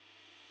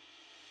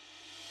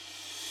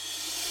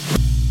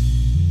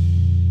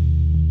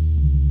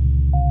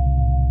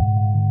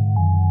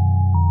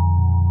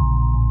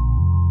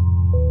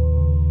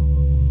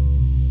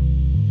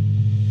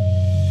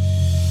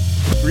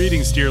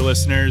Greetings, dear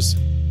listeners.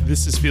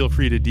 This is Feel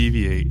Free to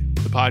Deviate,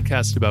 the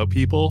podcast about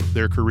people,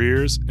 their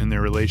careers, and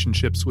their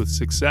relationships with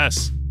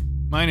success.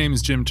 My name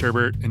is Jim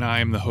Turbert, and I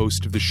am the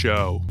host of the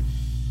show.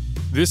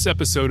 This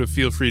episode of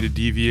Feel Free to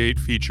Deviate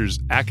features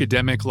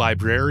academic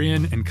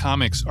librarian and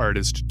comics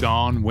artist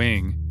Dawn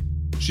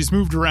Wing. She's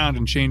moved around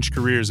and changed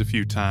careers a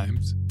few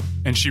times,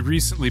 and she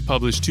recently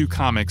published 2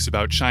 comics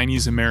about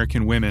Chinese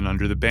American women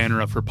under the banner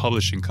of her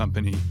publishing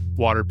company,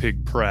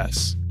 Waterpig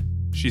Press.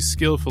 She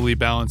skillfully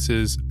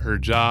balances her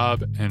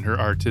job and her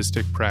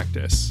artistic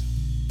practice.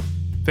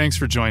 Thanks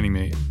for joining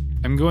me.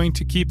 I'm going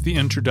to keep the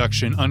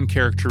introduction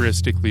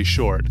uncharacteristically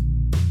short.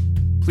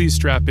 Please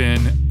strap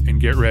in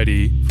and get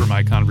ready for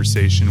my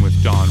conversation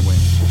with Dawn Wing.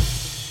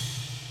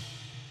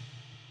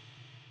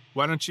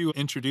 Why don't you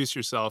introduce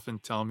yourself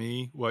and tell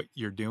me what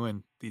you're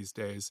doing these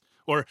days?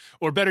 Or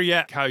better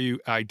yet, how you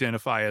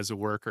identify as a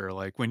worker.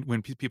 Like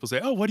when people say,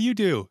 "Oh, what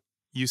do?"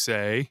 You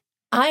say,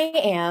 I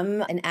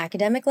am an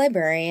academic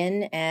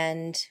librarian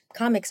and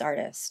comics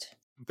artist.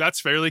 That's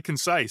fairly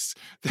concise.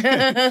 But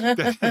you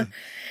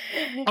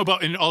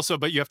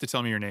have to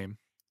tell me your name.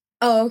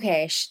 Oh,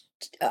 okay.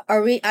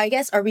 Are we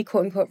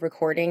quote unquote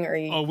recording?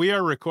 Oh, we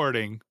are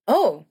recording.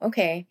 Oh,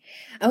 okay.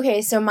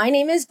 Okay, so my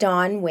name is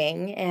Dawn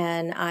Wing,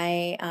 and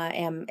I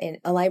am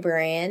a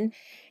librarian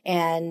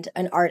and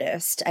an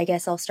artist. I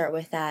guess I'll start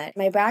with that.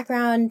 My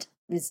background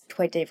is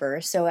quite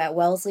diverse. So at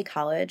Wellesley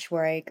College,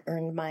 where I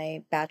earned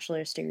my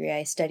bachelor's degree,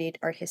 I studied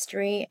art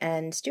history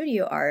and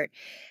studio art,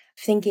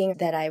 thinking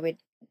that I would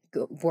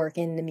work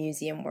in the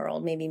museum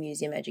world, maybe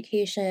museum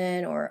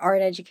education or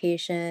art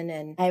education.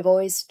 And I've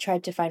always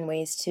tried to find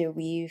ways to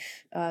weave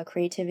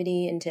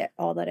creativity into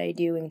all that I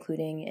do,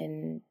 including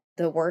in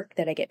the work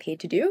that I get paid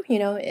to do,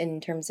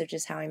 in terms of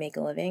just how I make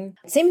a living.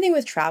 Same thing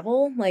with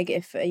travel. Like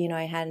if, I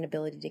had an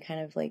ability to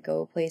kind of like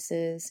go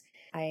places,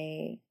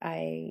 I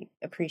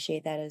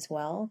appreciate that as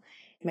well.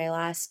 My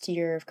last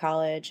year of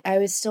college, I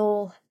was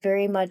still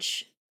very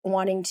much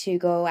wanting to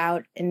go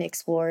out and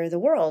explore the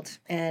world.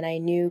 And I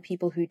knew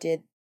people who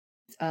did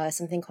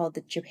something called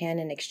the Japan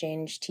and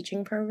Exchange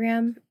Teaching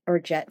Program, or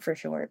JET for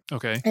short.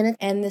 Okay.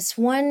 And this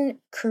one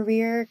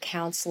career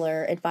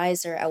counselor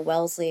advisor at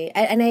Wellesley,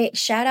 and I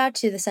shout out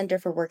to the Center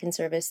for Work and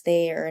Service.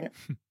 They are an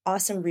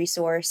awesome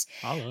resource.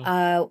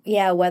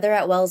 Whether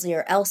at Wellesley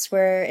or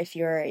elsewhere, if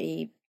you're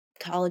a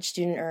college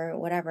student or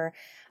whatever,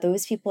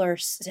 those people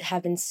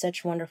have been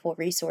such wonderful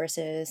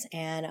resources,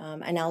 and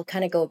I'll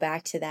kind of go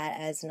back to that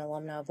as an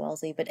alumna of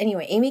Wellesley. But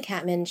anyway, Amy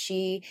Catman,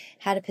 she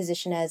had a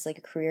position as like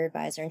a career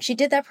advisor, and she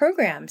did that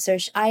program. So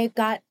I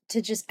got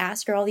to just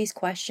ask her all these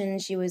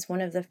questions. She was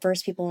one of the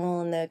first people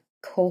in the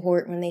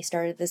cohort when they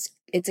started this.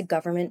 It's a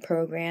government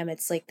program.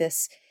 It's like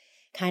this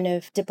kind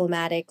of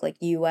diplomatic, like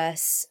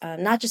U.S.,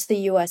 not just the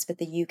U.S., but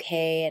the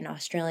U.K. and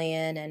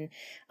Australian and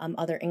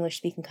other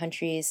English-speaking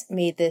countries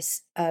made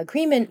this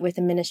agreement with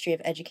the Ministry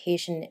of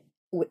Education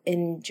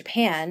in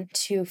Japan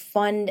to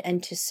fund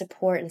and to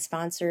support and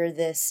sponsor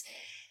this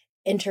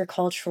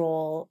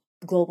intercultural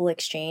global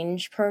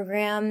exchange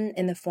program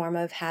in the form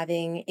of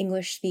having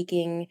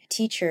English-speaking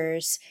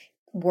teachers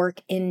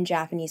work in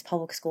Japanese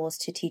public schools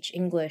to teach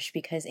English,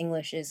 because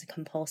English is a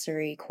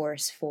compulsory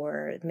course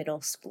for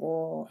middle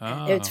school.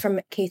 Oh. It's from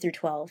K through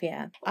 12,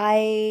 yeah.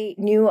 I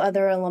knew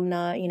other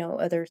alumni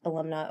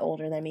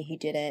older than me who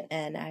did it,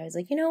 and I was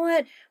like, you know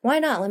what? Why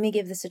not? Let me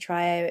give this a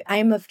try.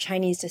 I'm of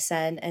Chinese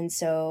descent, and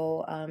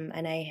so,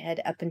 and I had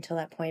up until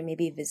that point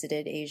maybe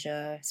visited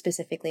Asia,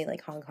 specifically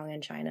like Hong Kong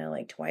and China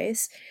like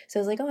twice. So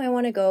I was like, oh, I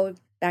want to go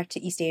back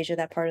to East Asia,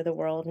 that part of the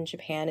world, and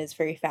Japan is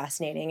very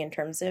fascinating in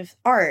terms of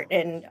art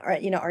and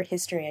art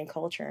history and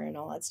culture and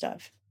all that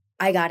stuff.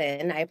 I got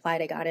in, I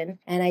applied, I got in,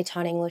 and I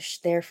taught English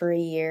there for a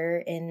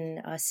year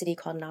in a city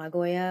called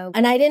Nagoya.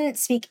 And I didn't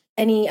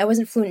I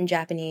wasn't fluent in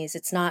Japanese.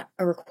 It's not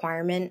a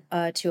requirement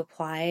to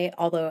apply,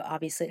 although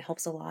obviously it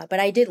helps a lot. But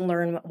I did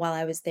learn while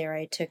I was there.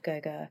 I took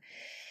a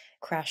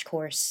crash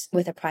course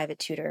with a private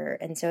tutor,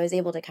 and so I was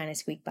able to kind of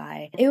squeak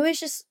by.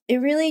 It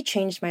really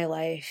changed my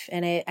life,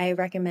 and I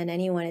recommend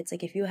anyone, it's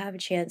like if you have a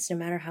chance, no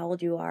matter how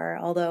old you are,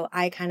 although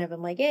I kind of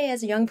am like, hey,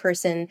 as a young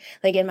person,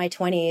 like in my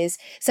 20s,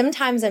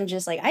 sometimes I'm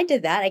just like, I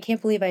did that. I can't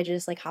believe I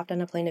just like hopped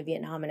on a plane to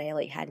Vietnam and I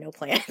like had no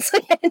plans.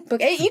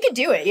 Hey, you could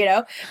do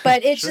it,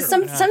 but it's just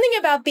something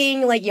about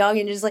being like young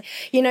and just like,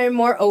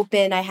 more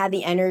open. I had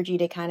the energy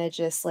to kind of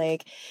just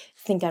like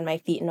think on my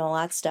feet and all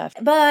that stuff.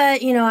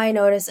 But, I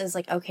noticed it's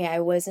like, okay,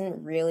 I wasn't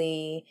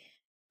really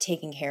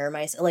taking care of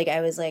myself. Like, I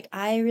was like,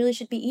 I really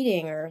should be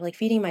eating or like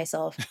feeding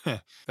myself.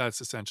 That's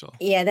essential.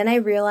 Yeah. Then I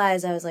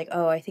realized I was like,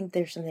 oh, I think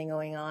there's something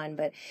going on,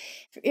 but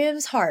it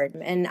was hard.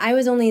 And I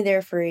was only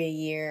there for a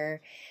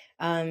year.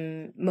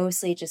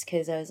 Mostly just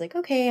because I was like,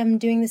 okay, I'm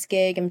doing this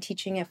gig. I'm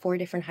teaching at 4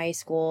 different high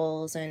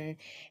schools, and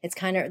it's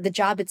kind of, the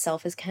job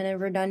itself is kind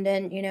of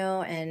redundant,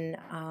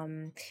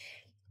 and,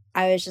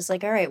 I was just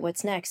like, all right,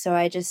 what's next? So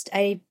I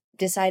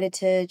decided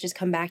to just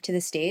come back to the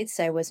States.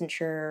 I wasn't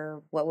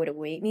sure what would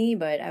await me,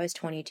 but I was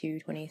 22,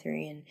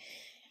 23, and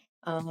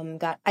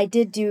I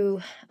did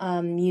do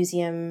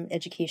museum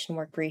education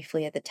work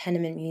briefly at the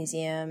Tenement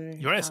Museum.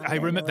 Yes, I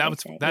in remember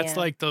Olathe. that's Yeah.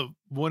 like the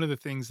one of the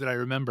things that I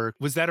remember.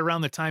 Was that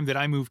around the time that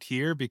I moved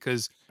here?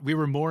 Because we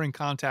were more in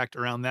contact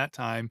around that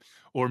time,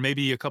 or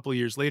maybe a couple of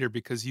years later,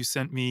 because you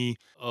sent me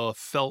a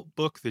felt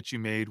book that you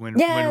made when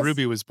Yes.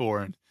 Ruby was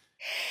born.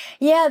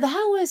 Yeah,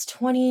 that was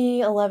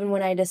 2011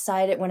 when I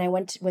decided when I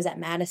was at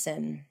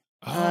Madison.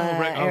 Oh,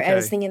 right. I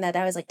was Okay. thinking that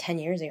was like 10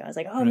 years ago. I was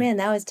like, oh Right. man,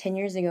 that was 10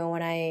 years ago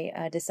when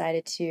I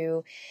decided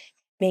to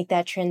make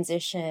that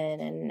transition.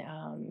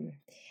 And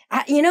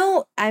I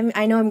know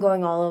I'm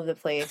going all over the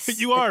place.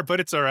 You are,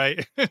 but it's all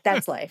right.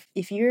 That's life.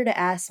 If you were to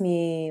ask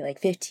me like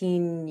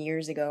 15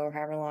 years ago or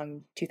however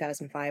long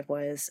 2005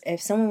 was,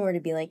 if someone were to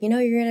be like, you're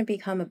going to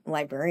become a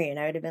librarian,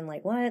 I would have been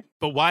like, what?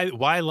 But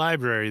why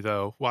library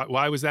though?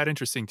 Why was that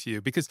interesting to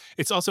you? Because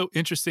it's also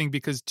interesting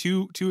because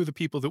two of the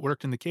people that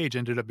worked in the cage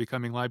ended up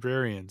becoming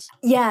librarians.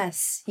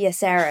 Yes. Yes,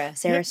 Sarah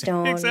Yeah,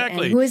 Stone. And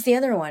exactly. who is the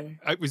other one?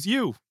 It was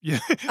you. Yeah.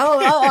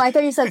 Oh, I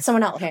thought you said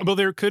someone else. Okay. Well,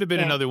 there could have been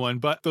Yeah. another one,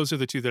 but those are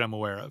the two that I'm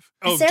aware of.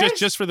 Oh, Sarah's-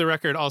 just for the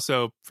record,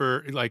 also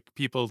for like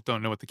people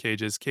don't know what the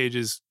cage is.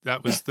 Cages,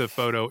 that was the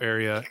photo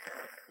area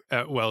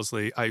at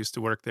Wellesley. I used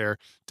to work there.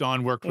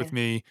 Dawn worked with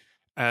me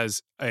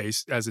as a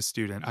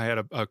student. I had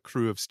a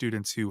crew of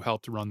students who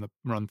helped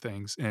run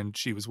things, and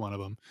she was one of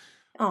them.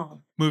 Oh,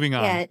 Moving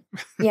on.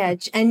 yeah,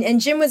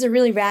 and Jim was a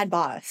really rad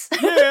boss.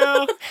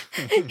 Yeah.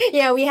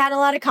 Yeah, we had a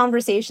lot of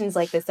conversations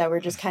like this that were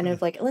just kind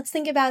of like, let's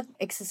think about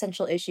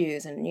existential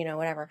issues and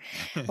whatever,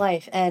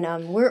 life, and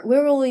where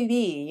will we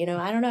be?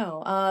 I don't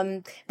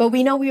know. But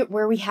we know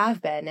where we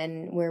have been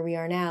and where we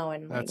are now,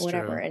 and like That's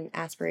whatever, true. and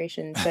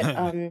aspirations.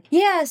 But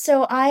yeah,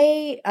 so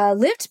I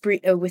lived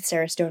with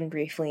Sarah Stone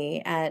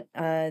briefly at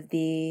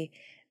the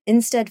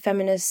Instead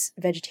Feminist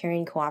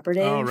Vegetarian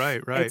Cooperative. Oh,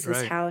 right. It's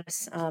this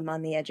house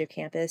on the edge of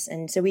campus.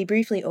 And so we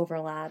briefly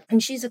overlap.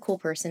 And she's a cool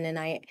person. And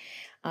I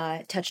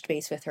touched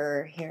base with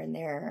her here and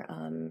there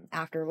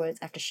afterwards,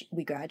 after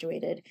we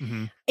graduated.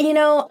 Mm-hmm.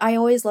 I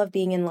always love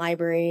being in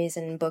libraries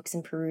and books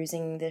and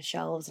perusing the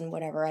shelves and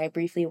whatever. I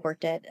briefly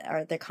worked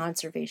at the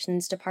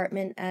conservations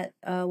department at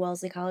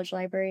Wellesley College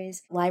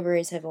Libraries.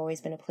 Libraries have always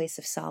been a place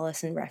of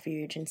solace and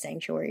refuge and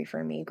sanctuary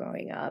for me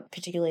growing up,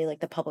 particularly like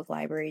the public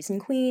libraries in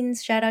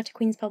Queens. Shout out to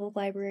Queens Public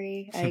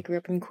Library. I grew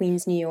up in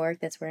Queens, New York.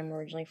 That's where I'm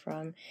originally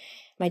from.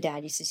 My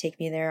dad used to take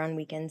me there on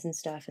weekends and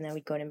stuff, and then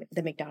we'd go to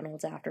the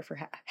McDonald's after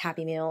for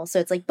Happy Meals. So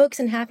it's like books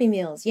and Happy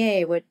Meals.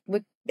 Yay!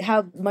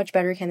 How much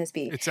better can this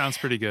be? It sounds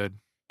pretty good.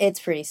 It's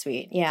pretty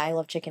sweet. Yeah, I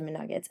love chicken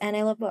McNuggets, and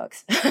I love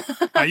books.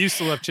 I used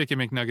to love chicken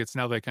McNuggets.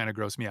 Now they kind of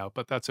gross me out,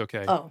 but that's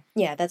okay. Oh,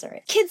 yeah, that's all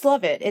right. Kids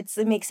love it.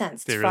 It makes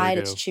sense. It's fried,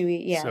 really it's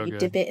chewy. Yeah, so you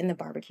dip it in the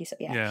barbecue sauce.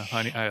 Yeah,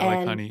 honey. I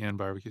like honey and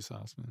barbecue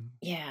sauce. Man.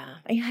 Yeah,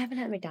 I haven't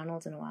had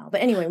McDonald's in a while. But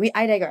anyway,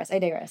 I digress. I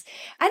don't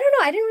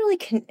know. I didn't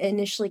really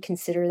initially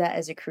consider that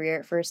as a career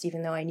at first,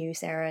 even though I knew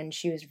Sarah and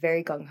she was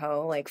very gung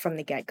ho, like from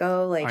the get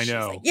go. Like I she's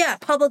know. like, yeah,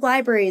 public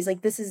libraries,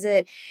 like this is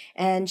it.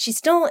 And she's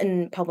still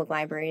in public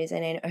libraries,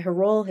 and her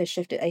role has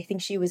shifted. I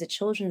think she was a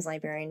children's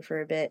librarian for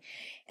a bit,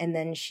 and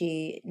then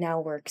she now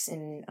works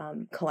in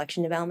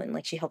collection development.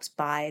 Like she helps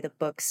buy the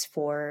books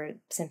for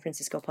San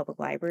Francisco Public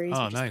Libraries,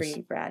 which is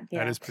pretty rad. Yeah.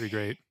 That is pretty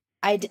great.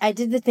 I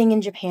did the thing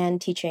in Japan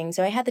teaching,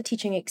 so I had the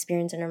teaching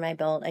experience under my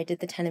belt. I did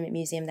the Tenement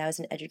Museum. That was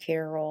an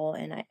educator role,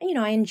 and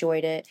I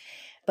enjoyed it.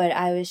 But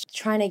I was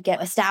trying to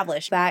get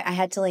established. But I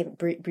had to like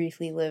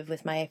briefly live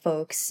with my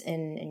folks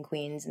in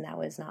Queens, and that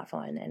was not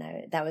fun.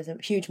 And that was a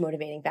huge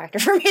motivating factor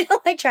for me to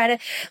like try to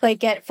like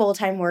get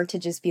full-time work to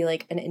just be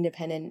like an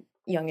independent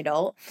young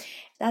adult.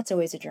 That's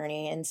always a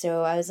journey. And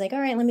so I was like, all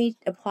right, let me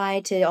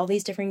apply to all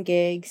these different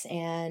gigs.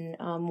 And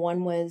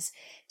one was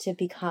to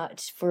become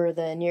for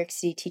the New York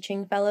City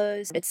Teaching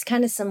Fellows. It's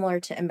kind of similar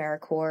to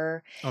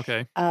AmeriCorps.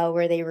 Okay.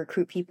 Where they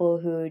recruit people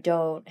who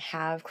don't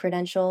have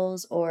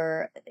credentials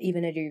or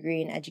even a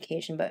degree in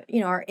education, but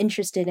are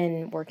interested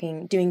in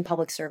doing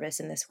public service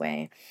in this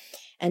way,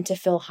 and to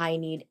fill high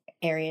need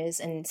areas.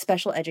 And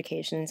special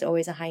education is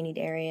always a high need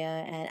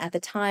area. And at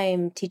the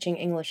time, teaching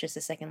English as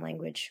a second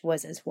language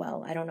was as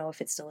well. I don't know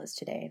if it still is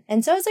today.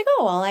 And so I was like,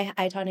 oh, well,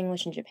 I taught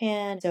English in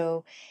Japan.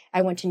 So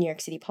I went to New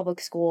York City public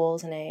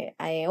schools, and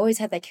I always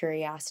had that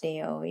curiosity.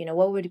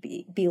 What would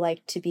it be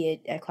like to be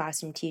a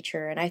classroom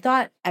teacher? And I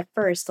thought at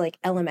first, like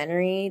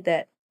elementary,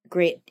 that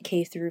grade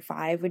K through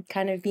 5 would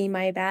kind of be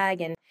my bag.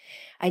 And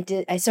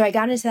so I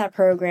got into that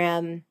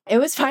program. It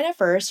was fine at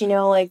first,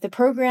 like the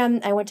program,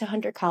 I went to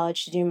Hunter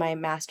College to do my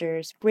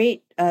master's.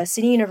 Great,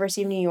 City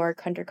University of New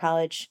York, Hunter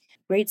College,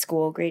 great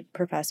school, great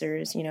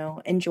professors,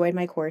 enjoyed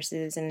my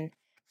courses and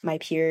my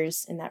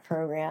peers in that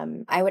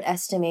program. I would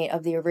estimate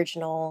of the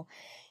original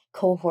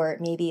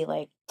cohort, maybe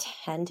like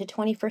 10 to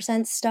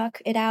 20%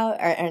 stuck it out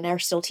and are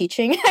still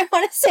teaching, I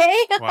want to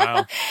say.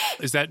 Wow.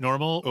 Is that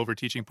normal over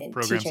teaching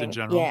programs in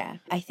general? Yeah.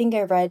 I think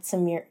I read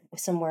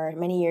somewhere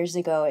many years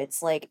ago,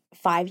 it's like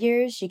 5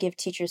 years. You give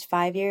teachers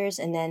 5 years,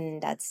 and then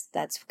that's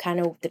kind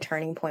of the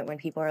turning point when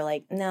people are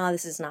like, no,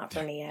 this is not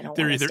for me. I don't.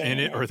 They're either in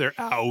it or they're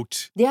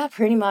out. Yeah,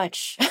 pretty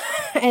much.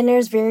 And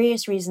there's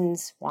various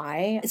reasons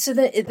why. So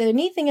the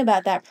neat thing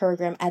about that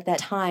program at that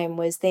time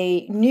was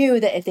they knew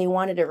that if they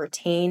wanted to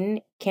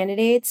retain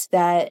candidates,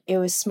 that it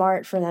was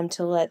smart for them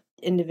to let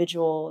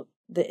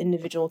the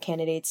individual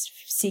candidates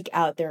seek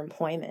out their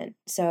employment.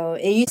 So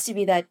it used to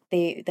be that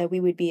we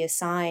would be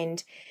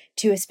assigned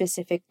to a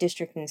specific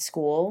district in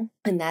school,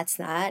 and that's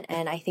that.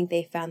 And I think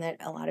they found that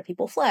a lot of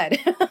people fled.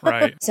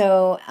 Right.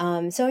 So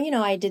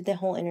I did the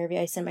whole interview.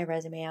 I sent my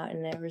resume out,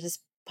 and there was this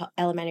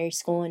elementary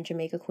school in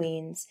Jamaica,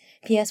 Queens.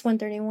 PS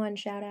 131,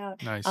 shout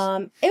out. Nice.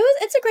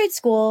 It's a great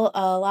school.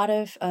 A lot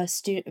of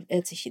there's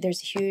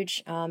a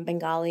huge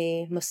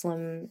Bengali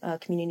Muslim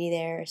community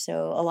there,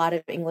 so a lot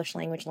of English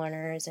language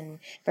learners and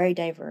very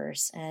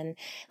diverse. And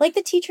like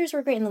the teachers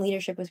were great and the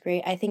leadership was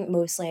great. I think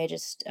mostly I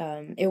just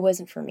it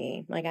wasn't for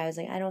me. Like I was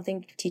like, I don't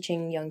think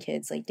teaching young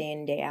kids like day in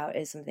and day out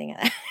is something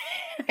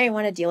I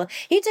want to deal with.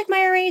 He took my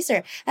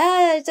eraser.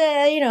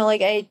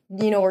 I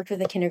worked with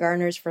the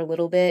kindergartners for a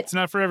little bit. It's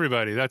not for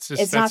everybody.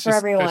 It's not for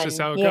everyone. That's just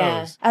how it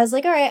goes. I was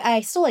like, all right,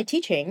 I still like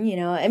teaching,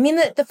 I mean,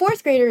 the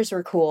fourth graders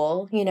were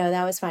cool,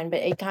 that was fine, but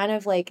it kind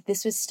of like,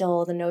 this was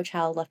still the No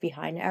Child Left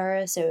Behind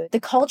era. So the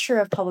culture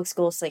of public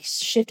schools like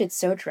shifted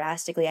so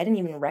drastically. I didn't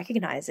even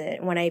recognize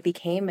it when I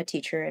became a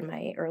teacher in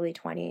my early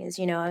 20s.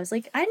 I was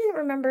like, I didn't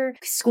remember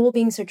school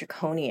being so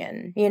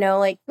draconian,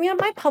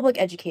 my public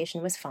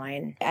education was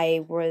fine.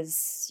 I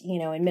was,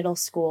 in middle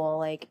school,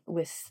 like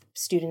with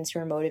students who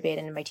were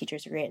motivated and my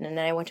teachers were great. And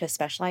then I went to a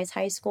specialized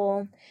high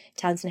school,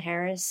 Townsend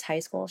Harris High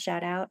School,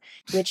 shout out,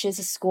 which is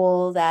a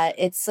school that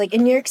it's like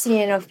in New York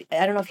City. I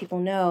don't know if people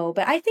know,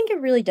 but I think it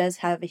really does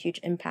have a huge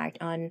impact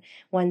on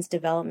one's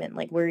development,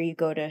 like where you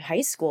go to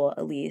high school,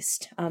 at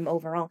least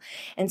overall.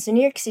 And so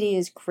New York City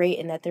is great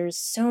in that there's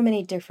so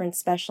many different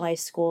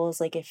specialized schools,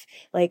 like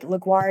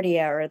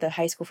LaGuardia or the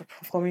High School for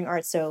Performing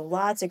Arts. So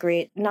lots of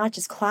great, not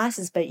just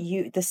classes, but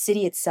the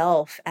city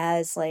itself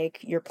as like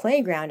your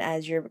playground,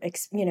 as your,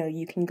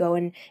 you can go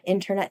and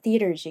intern at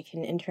theaters, you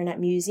can intern at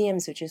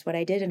museums, which is what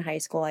I did in high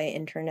school. I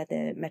interned at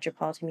the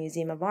Metropolitan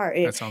Museum of Art.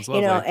 That sounds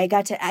lovely. I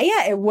got to,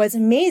 it was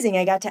amazing.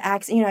 I got to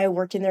act, I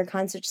worked in their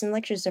concerts and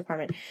lectures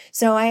department.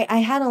 So I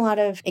had a lot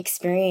of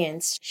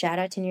experience. Shout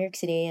out to New York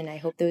City, and I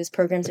hope those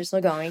programs are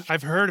still going.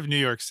 I've heard of New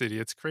York City.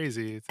 It's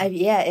crazy.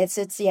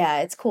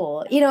 It's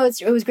cool.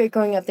 It was great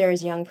growing up there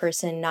as a young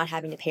person, not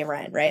having to pay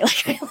rent, right?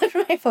 Like I lived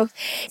with my folks.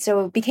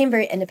 So became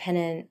very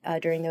independent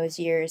during those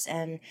years.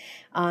 And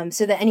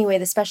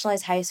the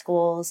specialized high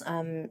schools,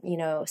 some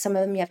of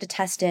them you have to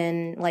test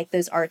in, like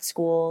those art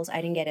schools. I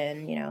didn't get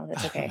in,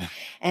 that's okay.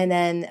 And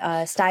then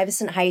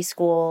Stuyvesant High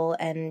School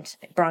and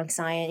Bronx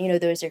Science,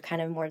 those are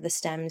kind of more the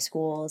STEM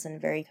schools and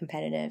very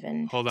competitive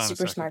and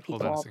super smart people.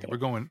 Hold on a second. We're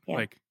going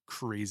like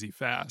crazy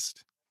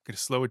fast. Going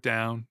to slow it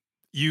down.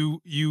 You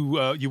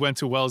went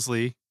to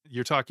Wellesley.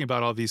 You're talking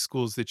about all these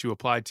schools that you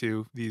applied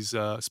to, these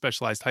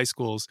specialized high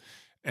schools,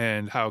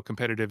 and how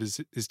competitive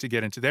is to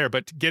get into there.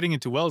 But getting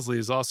into Wellesley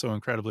is also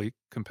incredibly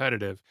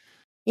competitive.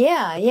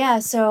 Yeah.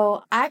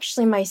 So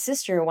actually my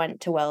sister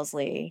went to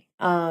Wellesley.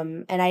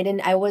 And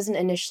I wasn't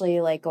initially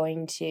like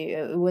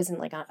it wasn't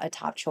like a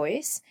top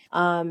choice.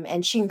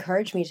 And she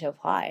encouraged me to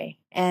apply.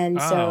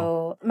 And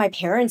so my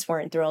parents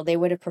weren't thrilled. They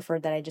would have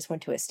preferred that I just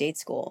went to a state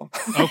school.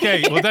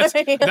 Okay. Well,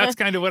 that's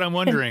kind of what I'm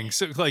wondering.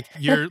 So like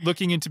you're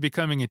looking into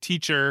becoming a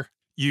teacher.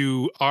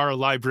 You are a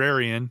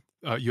librarian.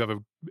 You have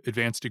an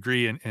advanced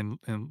degree in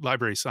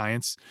library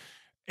science,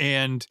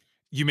 and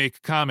you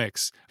make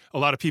comics. A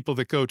lot of people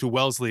that go to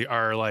Wellesley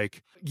are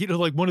like,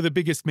 like one of the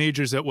biggest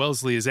majors at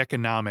Wellesley is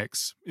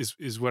economics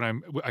is what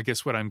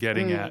I'm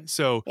getting at.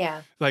 So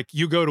yeah, like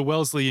you go to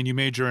Wellesley and you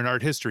major in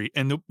art history,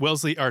 and the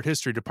Wellesley art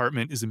history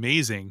department is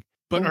amazing,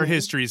 but art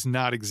history is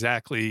not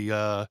exactly,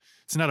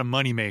 it's not a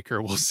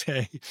moneymaker, we'll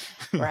say.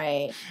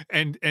 Right.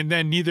 And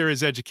then neither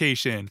is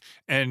education,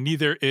 and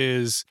neither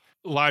is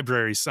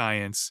library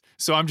science.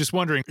 So I'm just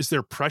wondering, is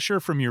there pressure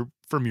from your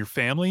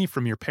family,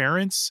 from your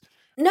parents?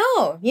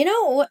 No,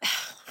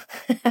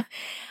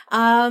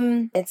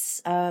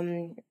 it's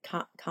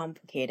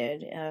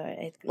complicated.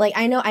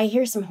 I know I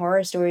hear some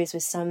horror stories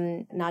with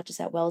some, not just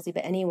at Wellesley,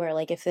 but anywhere.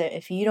 Like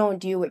if you don't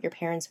do what your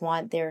parents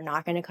want, they're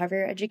not going to cover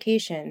your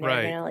education.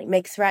 They're going to like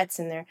make threats,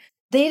 and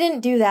they didn't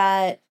do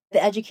that.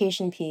 The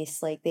education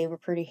piece, like they were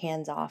pretty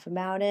hands off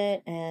about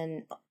it.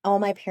 And all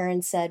my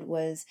parents said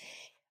was,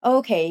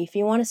 okay, if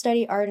you want to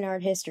study art and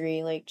art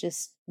history, like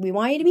we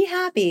want you to be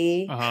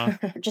happy.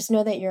 Just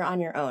know that you're on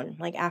your own.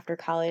 Like after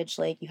college,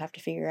 like you have to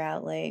figure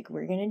out like what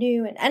you're going to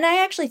do. And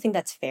I actually think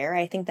that's fair.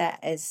 I think that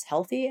is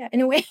healthy in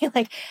a way.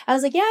 Like I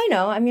was like, yeah, I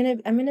know I'm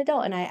an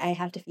adult and I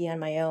have to be on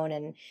my own.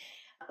 And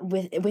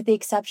with the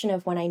exception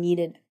of when I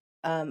needed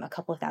a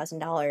couple of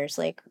 $1,000s,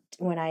 like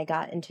when I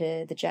got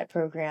into the JET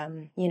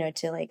program,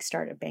 to like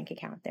start a bank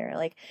account there,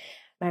 like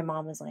my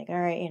mom was like,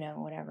 all right,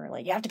 whatever,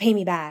 like you have to pay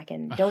me back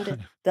and don't do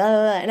blah,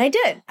 blah, blah. And I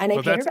did. And I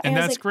paid her back. And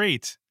that's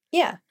great.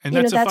 Yeah. And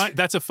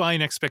that's a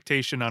fine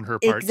expectation on her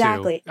part too.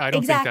 I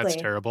don't think that's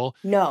terrible.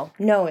 No,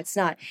 it's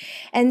not.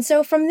 And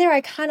so from there, I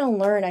kind of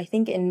learned, I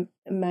think in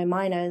my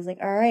mind, I was like,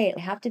 all right,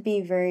 I have to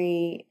be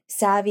very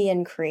savvy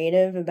and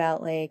creative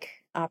about like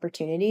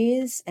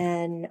opportunities.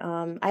 And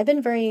I've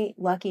been very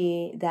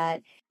lucky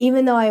that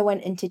even though I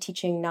went into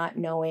teaching not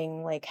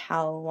knowing like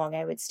how long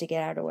I would stick it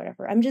out or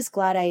whatever, I'm just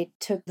glad I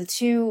took the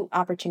two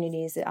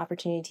opportunities, the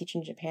opportunity to teach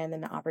in Japan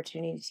and the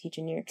opportunity to teach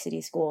in New York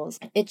City schools.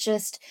 It's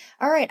just,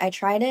 all right, I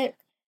tried it.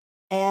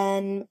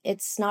 And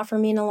it's not for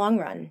me in the long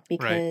run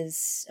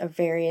because of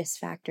various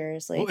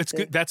factors. Like, well, it's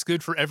good. That's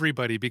good for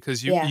everybody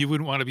because you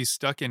wouldn't want to be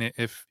stuck in it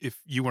if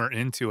you weren't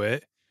into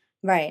it.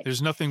 Right.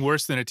 There's nothing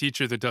worse than a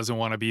teacher that doesn't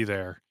want to be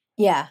there.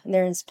 Yeah,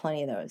 there's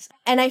plenty of those.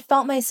 And I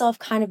felt myself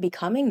kind of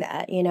becoming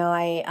that,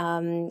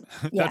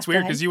 That's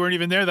weird because you weren't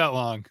even there that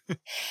long.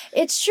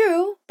 It's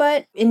true.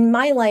 But in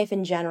my life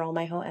in general,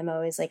 my whole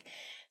MO is like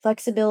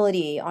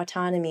flexibility,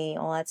 autonomy,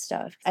 all that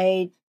stuff.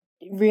 I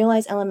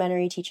realized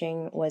elementary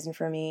teaching wasn't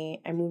for me.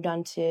 I moved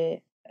on to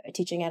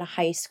teaching at a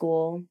high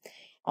school,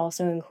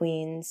 also in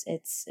Queens.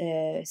 It's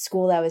a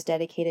school that was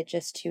dedicated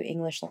just to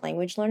English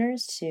language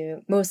learners,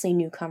 to mostly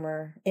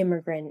newcomer,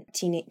 immigrant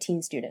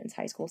teen students,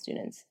 high school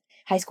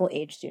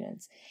age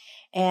students.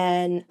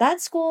 And that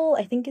school,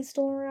 I think, is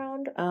still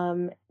around.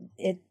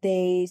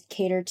 They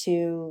cater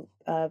to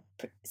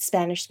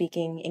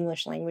Spanish-speaking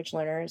English language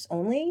learners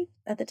only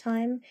at the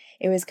time.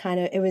 It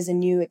was a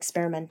new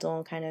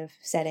experimental kind of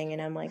setting,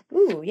 and I'm like,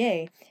 ooh,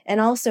 yay! And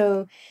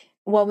also,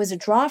 what was a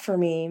draw for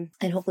me,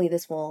 and hopefully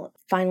this will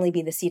finally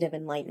be the seed of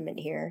enlightenment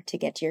here to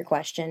get to your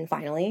question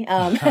finally,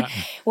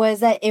 was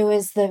that it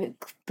was the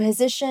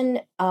position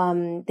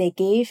they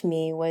gave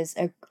me was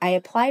I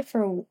applied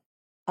for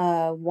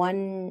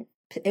one.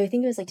 I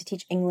think it was like to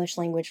teach English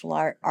language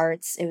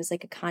arts. It was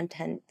like a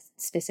content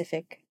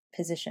specific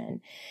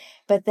position.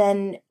 But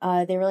then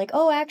they were like,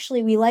 oh,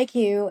 actually, we like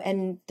you.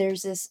 And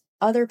there's this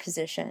other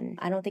position.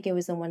 I don't think it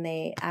was the one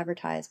they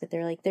advertised, but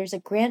they're like, there's a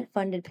grant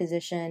funded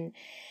position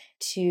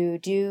to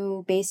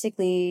do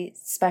basically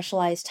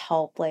specialized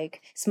help,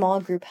 like small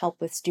group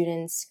help with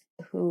students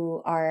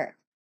who are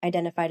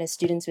identified as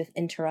students with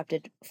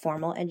interrupted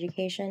formal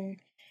education.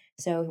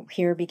 So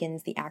here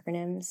begins the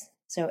acronyms.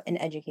 So in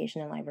education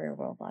and library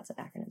world, lots of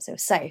acronyms. So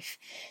SIFE,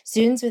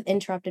 students with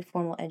interrupted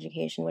formal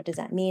education. What does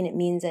that mean? It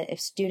means that if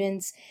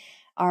students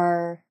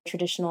are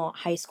traditional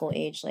high school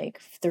age,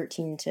 like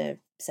 13 to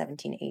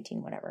 17,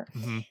 18, whatever.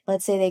 Mm-hmm.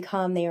 Let's say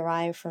they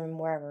arrive from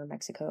wherever,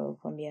 Mexico,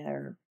 Colombia,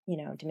 or,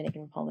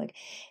 Dominican Republic.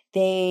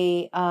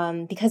 They,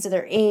 because of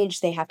their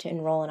age, they have to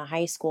enroll in a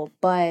high school,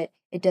 but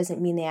it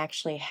doesn't mean they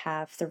actually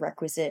have the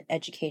requisite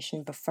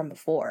education from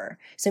before.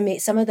 So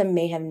some of them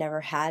may have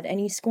never had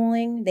any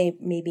schooling. They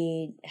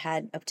maybe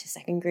had up to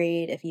second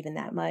grade, if even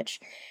that much.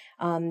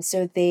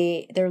 So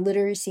their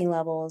literacy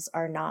levels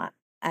are not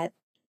at,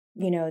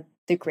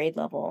 the grade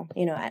level,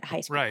 at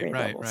high school grade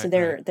level. So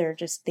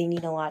they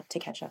need a lot to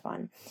catch up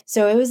on.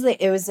 So it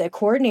was a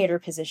coordinator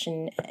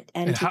position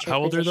and teacher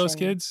how old position. are those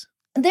kids?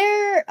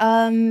 They're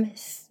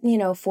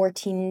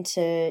 14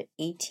 to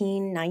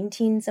 18,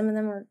 19. Some of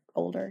them are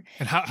older.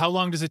 And how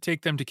long does it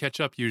take them to catch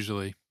up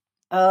usually?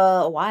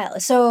 A while.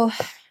 So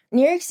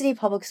New York City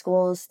public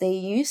schools, they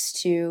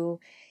used to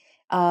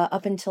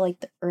up until like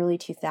the early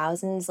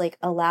 2000s, like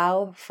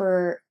allow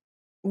for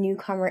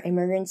newcomer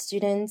immigrant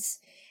students,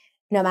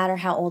 no matter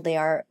how old they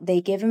are,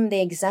 they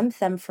exempt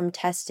them from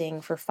testing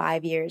for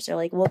 5 years. They're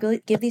like, we'll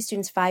give these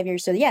students 5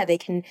 years. So yeah, they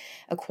can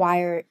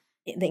acquire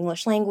the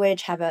English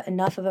language, have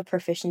enough of a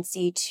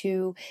proficiency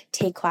to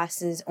take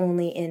classes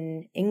only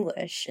in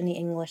English, in the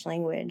English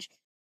language.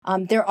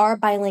 There are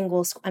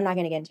bilingual, I'm not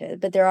going to get into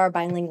it, but there are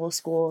bilingual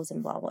schools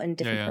and blah, blah, and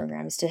different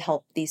programs to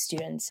help these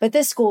students. But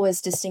this school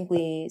was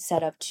distinctly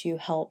set up to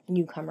help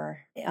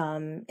newcomer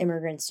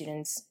immigrant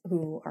students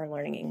who are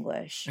learning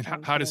English.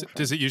 And how does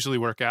it usually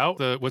work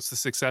out? What's the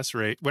success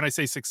rate? When I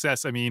say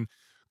success, I mean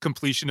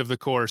completion of the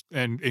course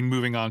and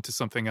moving on to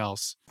something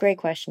else. Great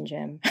question,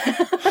 Jim.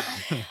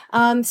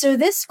 So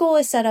this school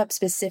is set up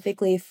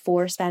specifically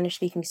for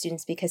Spanish-speaking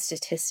students because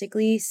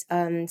statistically,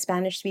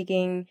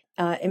 Spanish-speaking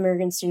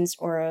immigrant students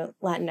or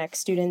Latinx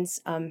students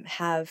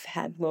have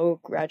had low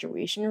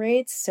graduation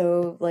rates.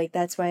 So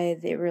that's why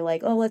they were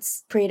like, oh,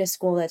 let's create a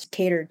school that's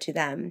catered to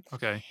them.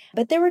 Okay.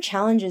 But there were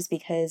challenges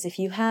because if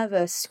you have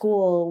a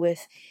school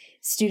with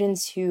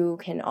students who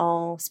can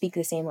all speak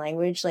the same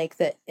language, like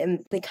the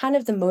kind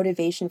of the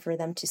motivation for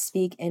them to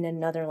speak in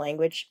another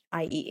language,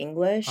 i.e.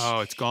 English. Oh,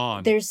 it's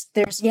gone. There's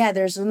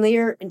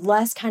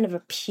less kind of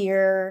a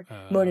peer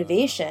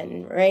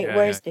motivation, right?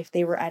 Whereas if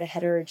they were at a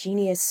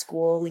heterogeneous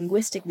school,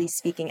 linguistically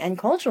speaking and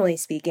culturally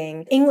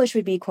speaking, English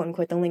would be quote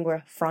unquote the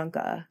lingua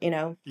franca,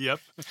 Yep.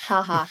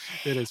 Haha.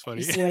 It is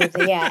funny.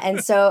 Yeah.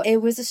 And so it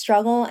was a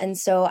struggle. And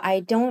so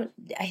I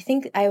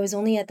think I was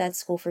only at that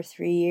school for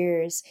 3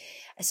 years.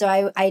 So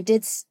I did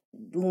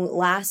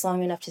last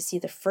long enough to see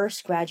the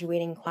first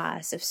graduating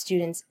class of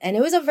students. And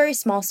it was a very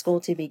small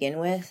school to begin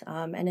with.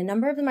 And a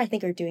number of them, I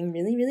think, are doing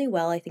really, really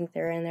well. I think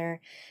they're in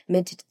their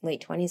mid to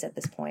late 20s at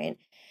this point.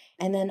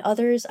 And then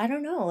others, I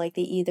don't know, like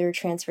they either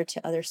transferred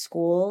to other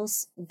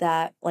schools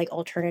that like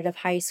alternative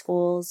high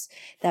schools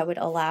that would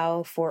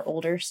allow for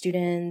older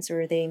students,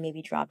 or they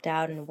maybe dropped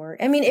out and were,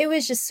 I mean, it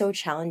was just so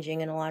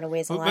challenging in a lot of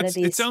ways. A lot of It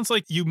these, sounds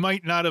like you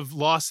might not have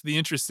lost the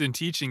interest in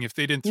teaching if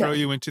they didn't throw no,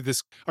 you into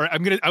this, or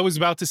I was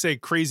about to say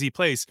crazy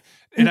place.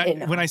 And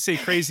when no. I say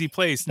crazy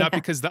place, not Yeah.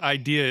 because the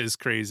idea is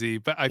crazy,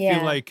 but I feel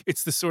Yeah. like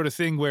it's the sort of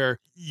thing where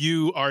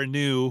you are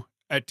new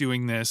at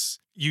doing this.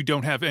 You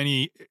don't have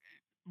any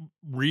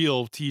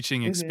real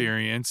teaching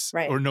experience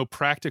Right. or no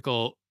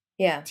practical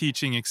Yeah.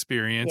 teaching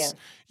experience.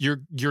 Yeah.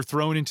 You're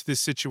thrown into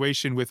this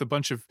situation with a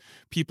bunch of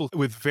people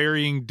with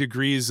varying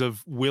degrees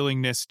of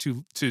willingness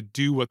to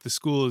do what the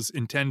school is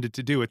intended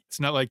to do. It's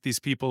not like these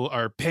people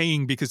are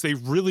paying because they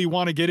really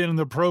want to get in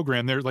the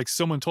program. They're like,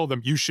 someone told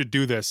them you should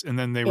do this, and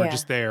then they were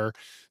just there.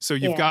 So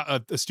you've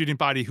got a student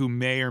body who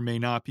may or may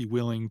not be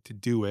willing to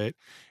do it.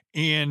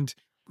 And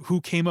who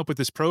came up with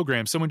this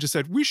program? Someone just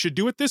said we should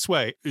do it this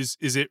way. Is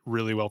it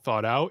really well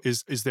thought out?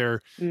 Is there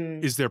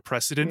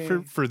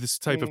precedent for this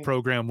type of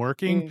program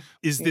working?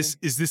 Is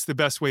this the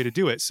best way to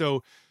do it?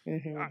 So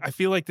I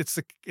feel like it's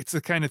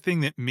the kind of thing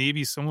that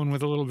maybe someone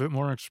with a little bit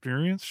more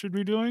experience should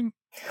be doing.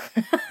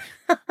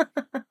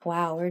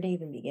 Wow, where to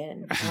even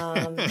begin?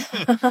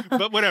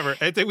 But whatever.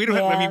 We don't.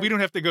 I mean, we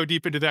don't have to go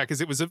deep into that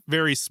because it was a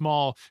very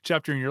small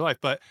chapter in your life.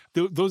 But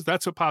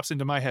that's what pops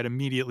into my head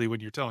immediately when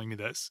you're telling me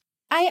this.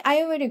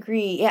 I would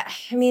agree. Yeah.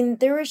 I mean,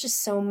 there was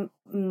just so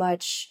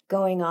much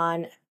going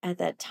on at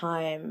that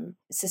time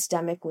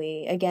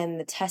systemically. Again,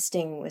 the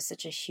testing was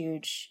such a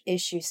huge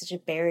issue, such a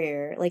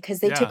barrier, like, because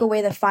they took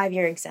away the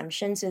 5-year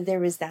exemption. So there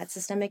was that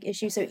systemic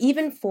issue. So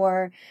even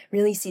for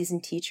really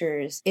seasoned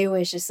teachers, it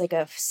was just like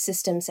a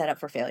system set up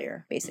for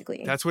failure,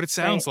 basically. That's what it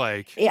sounds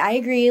like. Yeah, I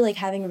agree. Like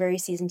having very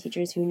seasoned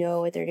teachers who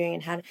know what they're doing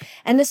and how to,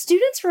 and the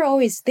students were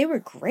they were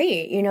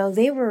great. You know,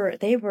 they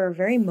were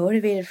very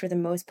motivated for the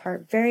most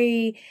part,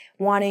 very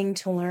wanting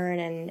to learn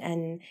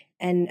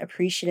and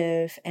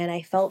appreciative, and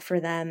I felt for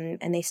them,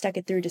 and they stuck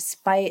it through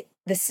despite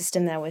the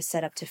system that was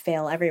set up to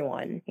fail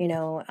everyone, you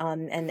know,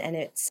 and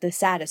it's the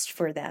saddest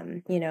for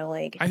them, you know,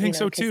 like, I think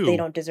so too. They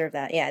don't deserve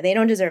that. Yeah, they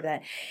don't deserve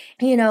that.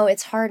 You know,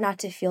 it's hard not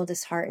to feel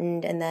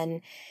disheartened, and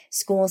then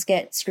schools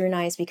get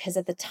scrutinized because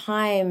at the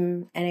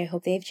time, and I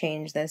hope they've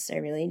changed this, I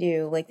really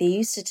do, like they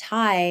used to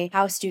tie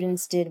how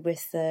students did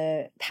with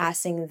the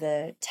passing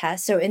the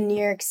test. So in New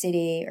York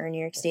City or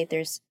New York State,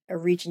 there's a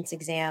Regents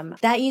exam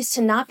that used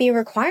to not be a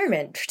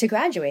requirement to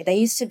graduate. They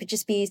used to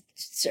just be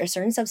a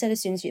certain subset of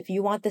students. If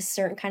you want this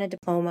certain kind of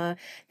diploma,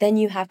 then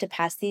you have to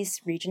pass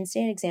these Regents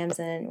state exams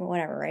and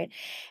whatever, right?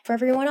 For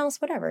everyone else,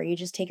 whatever. You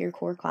just take your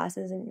core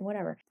classes and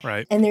whatever.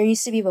 Right. And there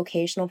used to be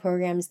vocational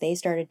programs. They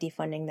started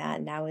defunding that,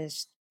 and that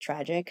was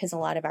tragic because a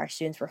lot of our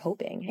students were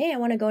hoping, hey, I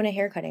want to go into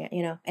haircutting,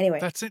 you know. Anyway,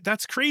 that's it.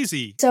 That's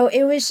crazy. So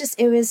it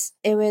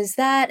was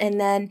that,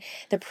 and then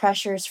the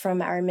pressures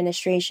from our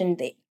administration.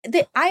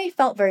 I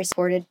felt very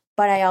supported,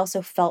 but I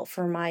also felt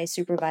for my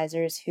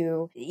supervisors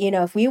who, you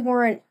know, if we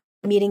weren't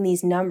meeting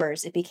these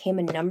numbers, it became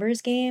a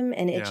numbers game,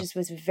 and it just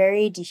was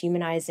very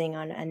dehumanizing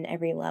on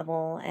every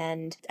level.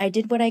 And I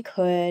did what I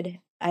could.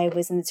 I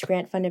was in this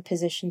grant funded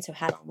position, so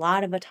had a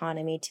lot of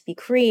autonomy to be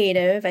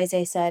creative, as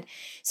I said.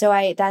 So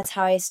that's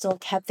how I still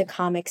kept the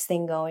comics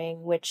thing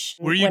going, which...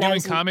 Were you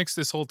doing comics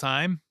this whole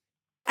time?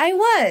 I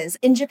was.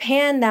 In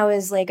Japan, that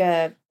was like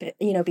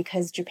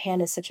because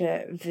Japan is such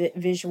a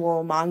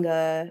visual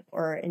manga,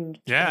 or in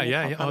Japan,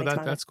 yeah. Oh,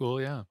 that's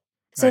cool, yeah.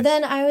 So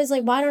then I was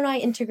like, why don't I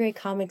integrate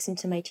comics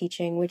into my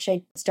teaching, which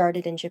I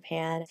started in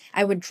Japan.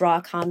 I would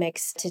draw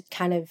comics to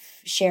kind of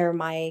share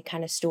my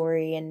kind of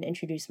story and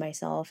introduce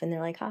myself. And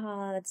they're like,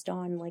 haha, that's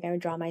Dawn. Like I would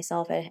draw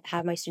myself. I'd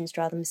have my students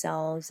draw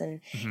themselves.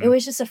 And it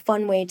was just a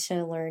fun way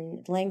to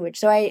learn language.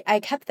 So I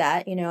kept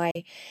that, you know,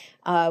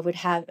 I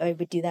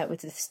would do that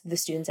with the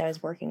students I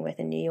was working with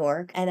in New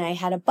York. And I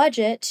had a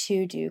budget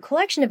to do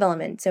collection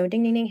development. So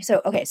ding, ding, ding.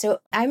 So, okay. So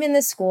I'm in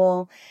this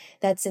school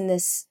that's in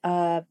this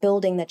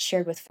building that's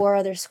shared with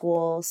 4 other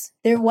schools.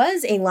 There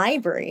was a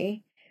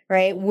library,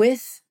 right,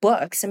 with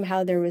books.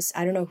 Somehow there was,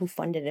 I don't know who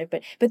funded it,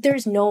 but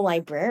there's no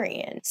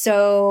librarian.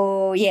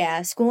 So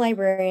yeah, school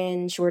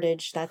librarian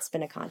shortage, that's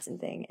been a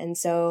constant thing. And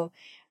so,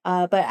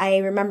 but I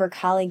remember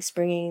colleagues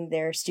bringing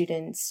their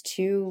students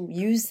to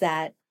use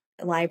that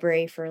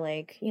library for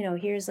like, you know,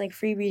 here's like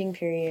free reading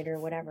period or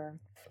whatever.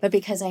 But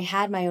because I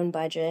had my own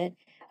budget,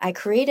 I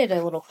created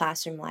a little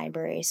classroom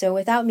library. So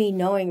without me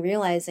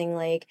realizing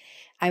like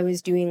I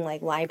was doing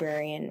like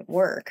librarian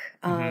work.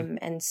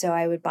 And so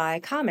I would buy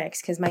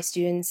comics because my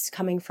students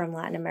coming from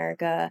Latin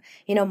America,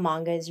 you know,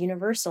 manga is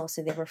universal.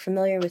 So they were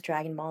familiar with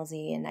Dragon Ball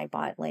Z, and I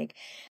bought like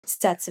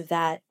sets of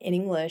that in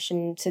English.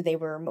 And so they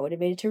were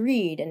motivated to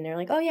read, and they're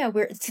like, oh yeah,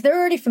 so they're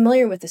already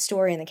familiar with the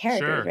story and the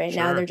characters, right?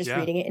 Now they're just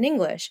reading it in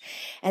English.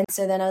 And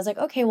so then I was like,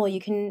 okay, well,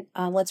 you can,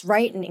 let's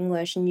write in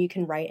English and you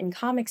can write in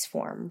comics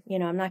form. You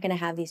know, I'm not going to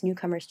have these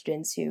newcomer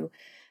students who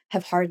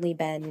have hardly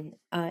been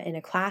in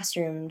a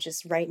classroom,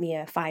 just write me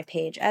a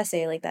 5-page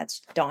essay. Like,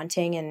 that's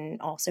daunting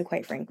and also,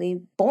 quite frankly,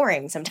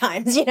 boring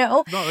sometimes, you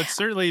know? Well, it's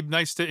certainly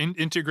nice to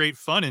integrate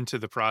fun into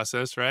the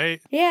process,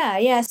 right? Yeah,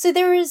 yeah. So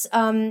there was,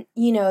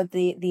 you know,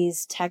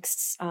 these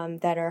texts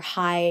that are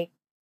high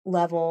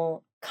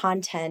level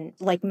content,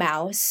 like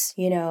Mouse,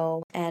 you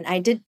know, and I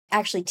did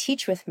actually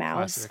teach with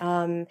Mouse.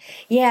 Classic.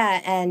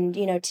 Yeah, and,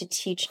 you know, to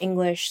teach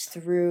English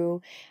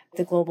through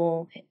the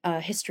global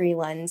history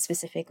lens,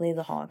 specifically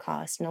the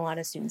Holocaust, and a lot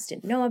of students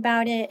didn't know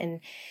about it.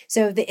 And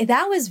so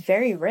that was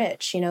very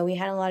rich. You know, we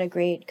had a lot of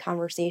great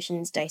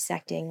conversations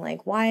dissecting,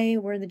 like, why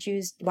were the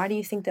Jews, why do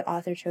you think the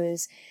author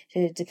chose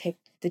to depict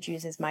the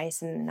Jews as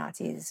mice and the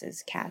Nazis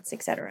as cats,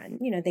 etc. And,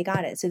 you know, they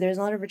got it. So there's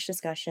a lot of rich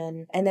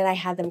discussion. And then I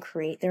had them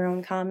create their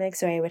own comics.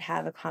 So I would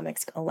have a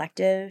comics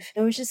collective.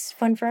 It was just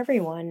fun for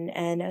everyone.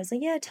 And I was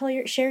like, yeah,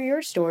 share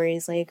your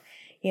stories. Like,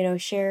 you know,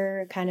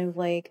 share kind of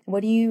like,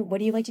 what do you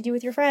like to do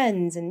with your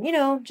friends? And, you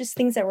know, just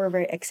things that were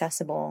very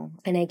accessible.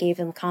 And I gave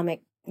them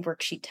comic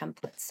worksheet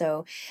templates.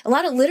 So a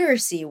lot of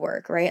literacy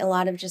work, right? A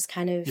lot of just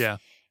kind of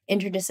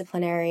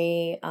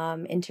interdisciplinary,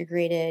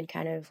 integrated,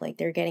 kind of like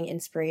they're getting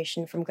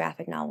inspiration from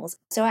graphic novels.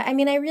 So, I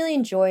mean, I really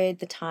enjoyed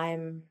the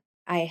time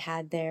I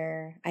had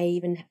there. I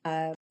even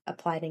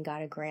applied and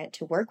got a grant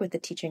to work with a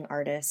teaching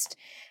artist.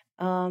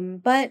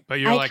 But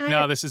you're like,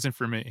 no, this isn't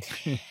for me.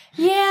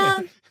 Yeah,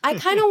 I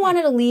kind of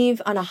wanted to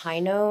leave on a high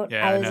note.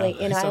 Yeah, I was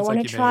like, you know, I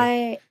want to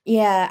try.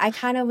 Yeah, I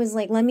kind of was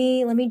like, let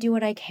me do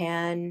what I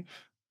can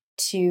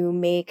to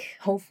make,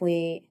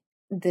 hopefully,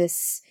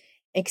 this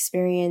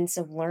experience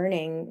of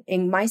learning,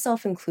 and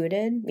myself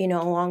included, you know,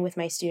 along with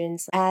my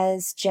students,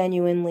 as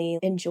genuinely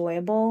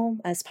enjoyable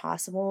as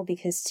possible.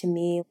 Because to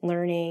me,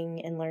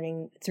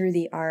 learning through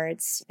the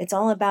arts, it's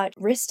all about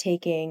risk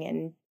taking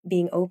and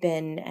being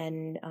open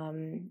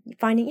and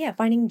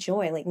finding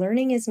joy. Like,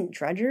 learning isn't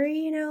drudgery,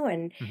 you know.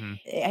 And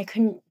I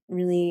couldn't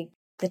really,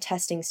 the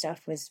testing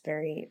stuff was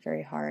very,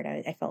 very hard.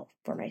 I felt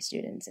for my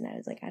students, and I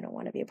was like, I don't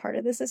want to be a part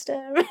of the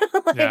system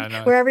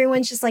where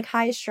everyone's just like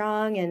high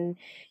strung, and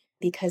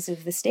because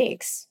of the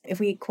stakes,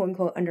 if we quote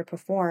unquote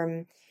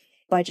underperform,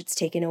 budget's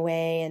taken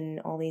away, and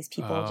all these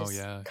people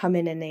come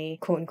in and they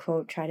quote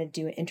unquote try to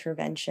do an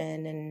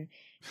intervention, and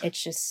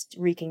it's just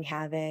wreaking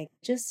havoc.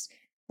 Just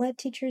let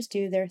teachers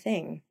do their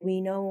thing.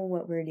 We know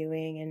what we're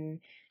doing, and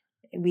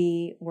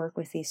we work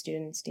with these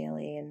students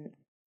daily. And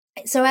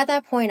so at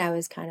that point, I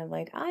was kind of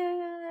like,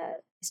 I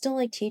still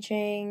like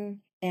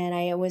teaching, and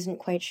I wasn't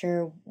quite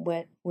sure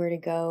where to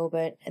go.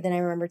 But then I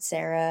remembered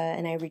Sarah,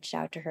 and I reached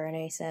out to her, and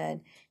I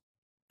said,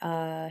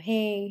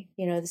 hey,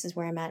 you know, this is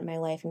where I'm at in my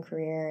life and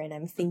career, and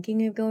I'm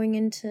thinking of going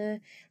into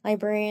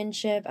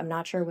librarianship. I'm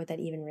not sure what that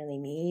even really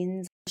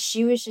means.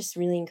 She was just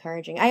really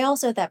encouraging. I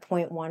also at that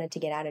point wanted to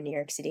get out of New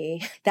York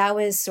City. That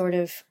was sort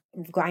of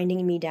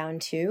grinding me down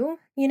too,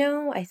 you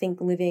know. I think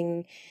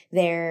living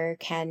there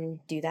can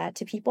do that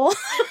to people.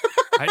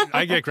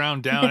 I get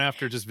ground down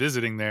after just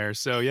visiting there.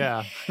 So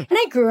yeah. And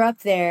I grew up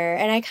there,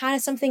 and I kind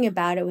of, something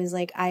about it was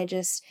like, I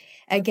just,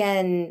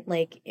 again,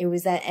 like, it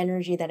was that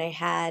energy that I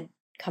had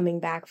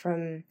coming back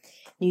from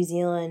New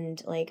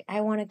Zealand. Like,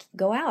 I want to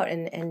go out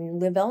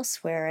and live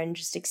elsewhere and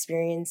just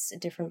experience a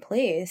different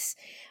place.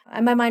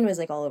 And my mind was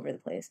like all over the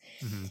place.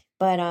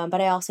 But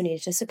I also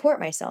needed to support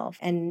myself.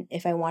 And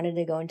if I wanted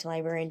to go into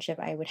librarianship,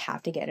 I would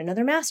have to get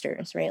another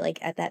master's, right? Like,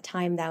 at that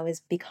time, that was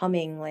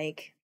becoming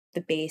like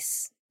the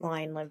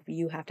baseline of,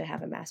 you have to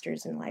have a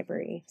master's in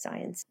library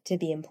science to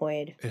be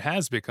employed. It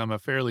has become a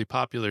fairly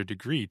popular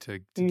degree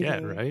to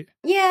get, right?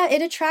 Yeah,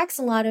 it attracts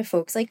a lot of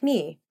folks like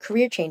me,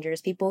 career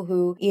changers, people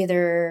who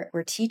either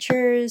were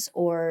teachers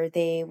or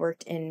they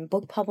worked in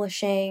book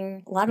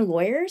publishing. A lot of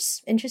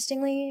lawyers,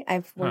 interestingly.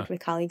 I've worked with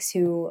colleagues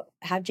who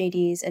have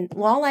JDs, and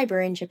law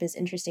librarianship is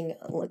interesting.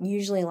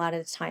 Usually a lot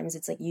of the times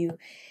it's like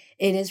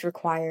it is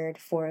required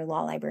for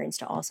law librarians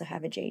to also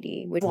have a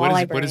JD. What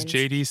does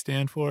JD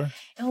stand for?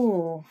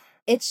 Oh,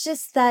 it's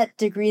just that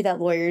degree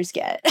that lawyers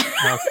get.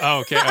 Okay.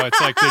 Oh,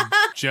 it's like the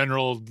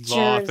general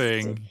law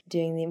thing.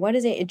 What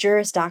is it? A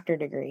Juris Doctor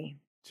degree.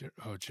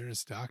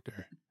 Juris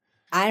Doctor.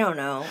 I don't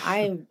know.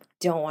 I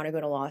don't want to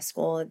go to law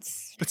school.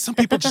 But some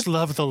people just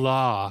love the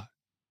law.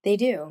 They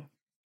do.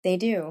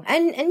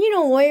 And you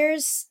know,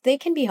 lawyers, they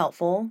can be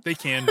helpful. They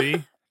can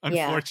be.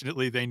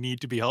 Unfortunately, they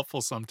need to be helpful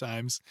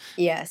sometimes.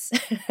 Yes.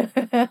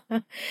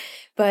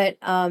 But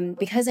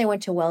because I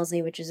went to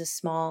Wellesley, which is a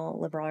small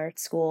liberal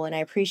arts school, and I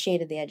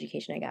appreciated the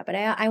education I got, but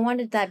I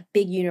wanted that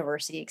big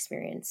university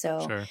experience.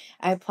 So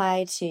I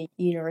applied to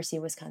University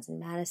of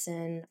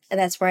Wisconsin-Madison.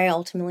 That's where I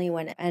ultimately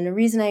went. And the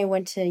reason I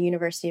went to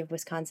University of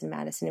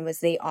Wisconsin-Madison was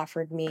they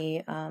offered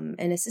me an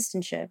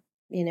assistantship.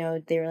 You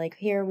know, they were like,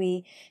 here,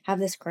 we have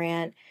this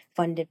grant,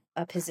 funded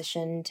a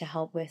position to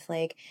help with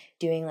like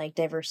doing like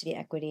diversity,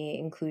 equity,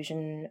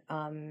 inclusion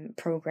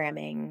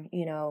programming,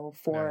 you know,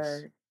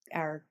 for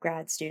our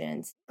grad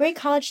students. Great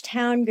college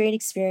town, great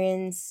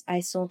experience. I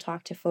still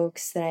talk to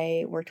folks that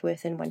I worked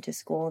with and went to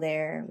school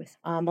there with.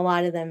 A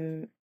lot of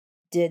them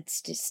did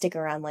stick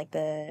around like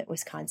the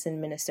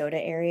Wisconsin,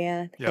 Minnesota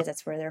area, because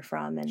that's where they're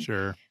from. And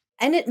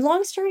And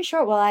long story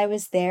short, while I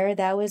was there,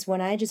 that was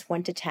when I just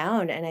went to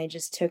town and I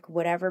just took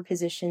whatever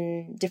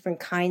position, different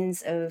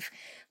kinds of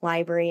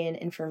library and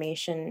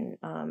information,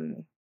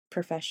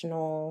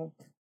 professional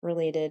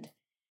related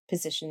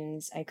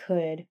positions I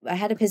could. I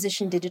had a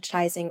position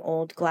digitizing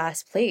old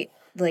glass plate.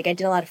 Like I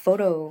did a lot of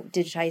photo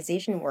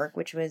digitization work,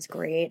 which was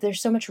great.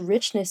 There's so much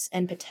richness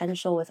and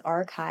potential with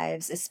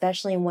archives,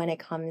 especially when it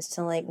comes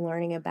to like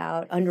learning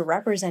about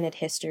underrepresented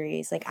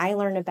histories. Like I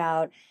learned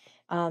about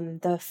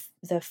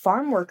the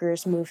farm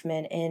workers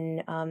movement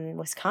in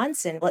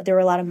Wisconsin. There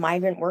were a lot of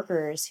migrant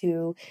workers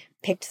who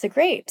picked the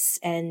grapes,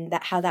 and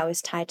how that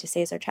was tied to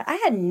Cesar Chavez. I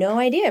had no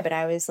idea, but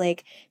I was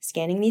like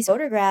scanning these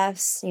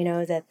photographs,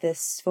 that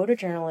this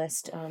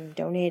photojournalist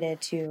donated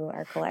to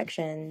our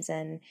collections,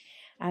 and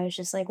I was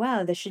just like,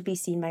 wow, this should be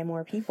seen by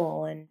more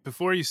people. And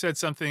before you said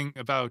something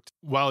about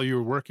while you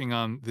were working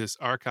on this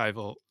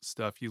archival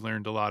stuff, you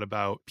learned a lot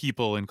about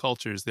people and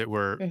cultures that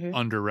were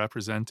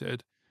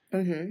underrepresented.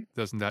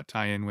 Doesn't that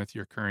tie in with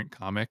your current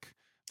comic?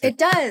 It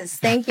does.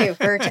 Thank you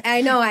for.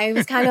 I know. I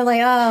was kind of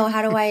like, oh,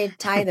 how do I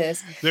tie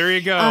this? There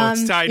you go.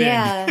 It's tied in.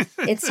 Yeah,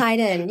 it's tied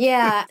in.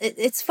 Yeah,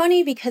 it's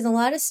funny because a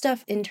lot of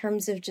stuff in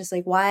terms of just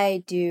like why I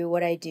do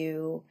what I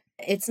do,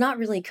 it's not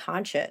really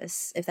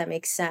conscious, if that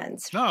makes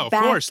sense. No, of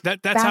course.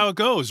 That's how it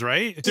goes,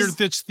 right?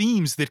 There's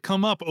themes that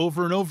come up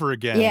over and over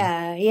again.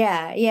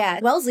 Yeah.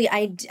 Wellesley,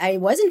 I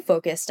wasn't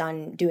focused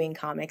on doing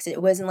comics.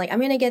 It wasn't like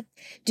I'm gonna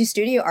do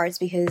studio arts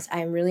because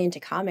I'm really into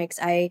comics.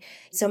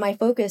 So my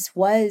focus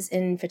was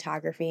in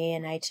photography,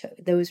 and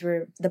those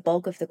were the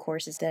bulk of the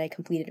courses that I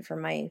completed for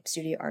my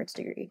studio arts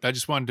degree. I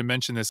just wanted to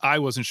mention this. I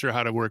wasn't sure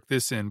how to work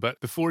this in, but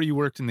before you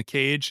worked in the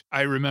cage,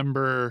 I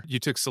remember you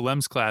took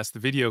Salem's class, the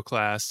video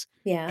class.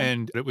 Yeah.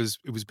 And it was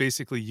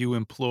basically you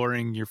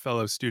imploring your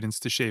fellow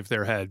students to shave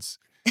their heads.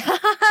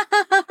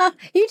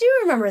 You do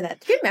remember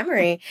that. Good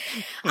memory.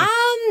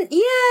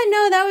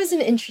 That was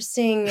an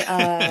interesting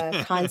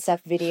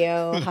concept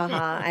video.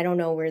 Haha. I don't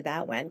know where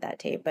that went, that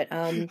tape, but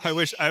I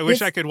wish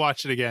I could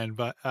watch it again,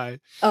 but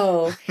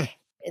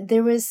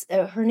there was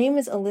her name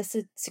was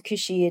Alyssa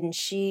Tsukushi, and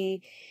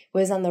she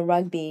was on the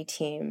rugby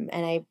team,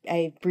 and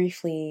I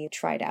briefly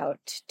tried out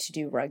to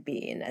do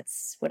rugby, and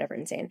that's whatever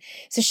insane.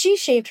 So she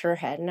shaved her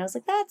head, and I was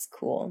like, that's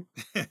cool.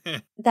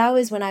 That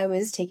was when I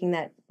was taking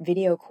that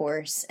video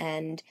course,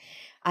 and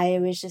I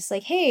was just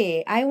like,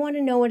 hey, I want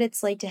to know what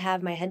it's like to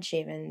have my head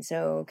shaven,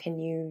 so can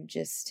you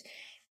just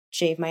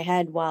shave my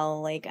head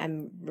while like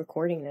I'm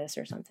recording this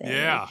or something.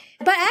 Yeah.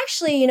 But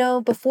actually,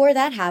 before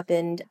that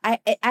happened,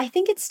 I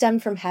think it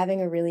stemmed from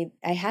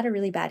I had a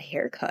really bad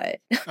haircut.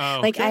 Oh,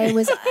 like I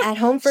was at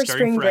home for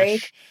spring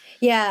break.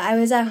 Yeah, I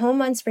was at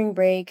home on spring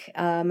break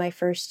my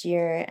first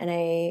year, and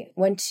I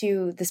went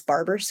to this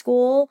barber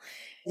school,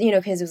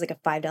 because it was like a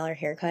 $5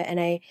 haircut. And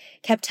I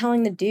kept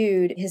telling the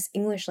dude his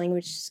English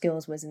language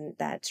skills wasn't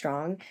that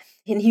strong.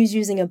 And he was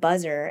using a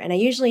buzzer. And I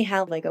usually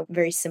have like a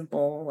very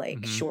simple,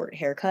 like short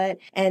haircut.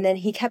 And then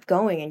he kept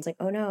going, and he's like,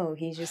 oh no,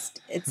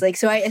 it's like,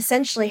 so I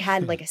essentially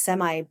had like a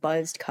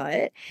semi-buzzed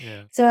cut.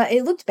 Yeah. So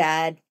it looked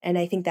bad. And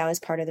I think that was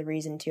part of the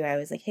reason too. I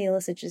was like, hey,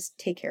 Alyssa, just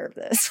take care of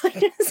this.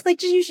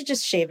 You should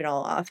just shave it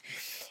all off.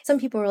 Some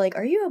people were like,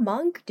 are you a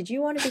monk? Did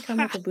you want to become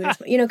like a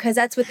Buddhist monk? Because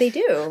that's what they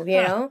do,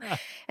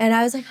 And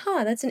I was like,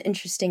 that's an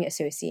interesting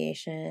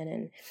association.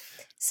 And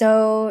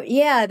so,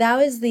 yeah, that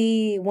was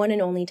the one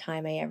and only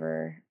time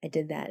I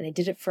did that. And I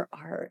did it for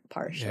art,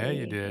 partially. Yeah,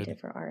 you did. I did it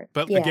for art.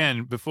 But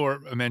again,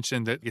 before I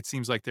mentioned that it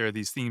seems like there are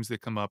these themes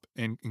that come up,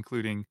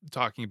 including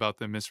talking about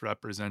the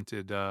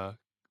misrepresented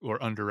or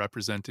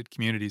underrepresented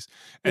communities.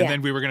 And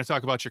then we were going to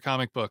talk about your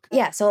comic book.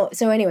 Yeah. So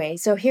anyway,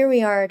 so here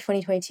we are,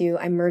 2022.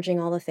 I'm merging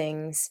all the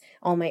things,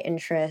 all my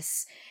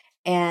interests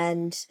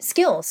and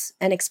skills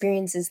and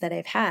experiences that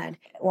I've had.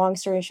 Long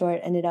story short,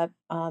 ended up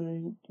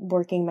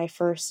working my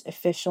first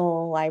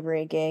official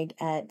library gig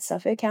at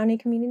Suffolk County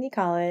Community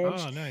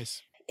College. Oh,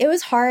 nice. It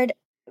was hard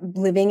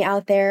living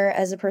out there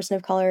as a person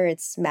of color.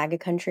 It's MAGA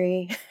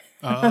country.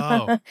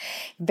 Oh,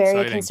 very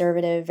exciting.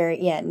 Conservative,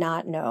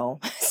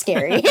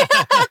 scary.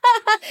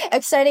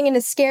 Exciting in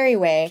a scary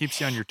way. Keeps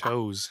you on your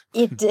toes.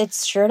 It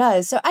sure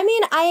does. So I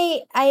mean,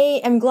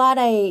 I am glad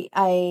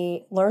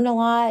I learned a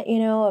lot,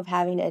 of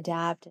having to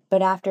adapt.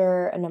 But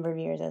after a number of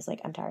years, I was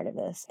like, I'm tired of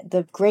this.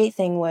 The great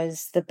thing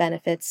was the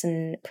benefits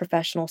and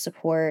professional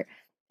support.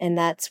 And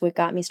that's what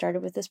got me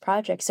started with this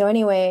project. So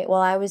anyway,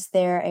 while I was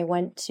there, I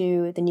went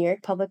to the New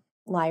York Public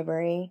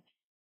Library,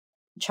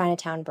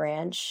 Chinatown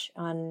branch,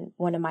 on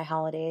one of my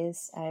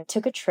holidays. I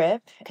took a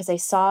trip because I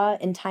saw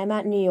in Time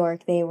Out New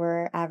York, they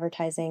were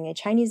advertising a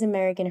Chinese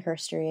American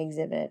history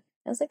exhibit.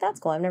 I was like,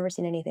 that's cool. I've never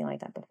seen anything like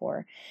that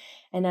before.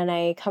 And then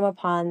I come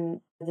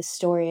upon the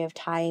story of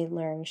Tai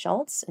Leung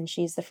Schultz, and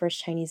she's the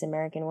first Chinese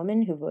American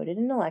woman who voted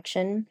in an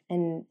election.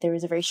 And there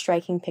was a very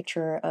striking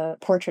a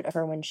portrait of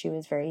her when she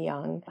was very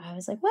young. I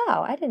was like,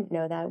 wow, I didn't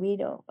know that.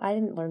 I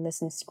didn't learn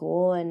this in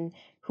school. And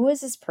who is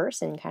this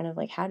person? Kind of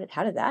like, how did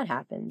that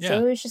happen? Yeah.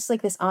 So it was just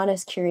like this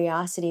honest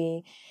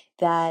curiosity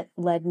that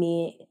led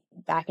me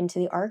back into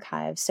the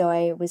archive. So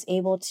I was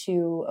able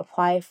to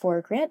apply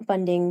for grant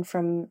funding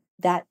from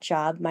that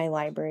job, my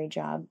library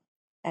job,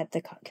 at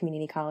the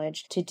community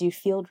college to do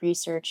field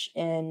research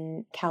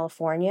in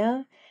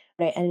California.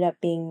 But I ended up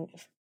being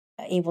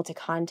able to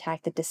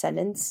contact the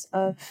descendants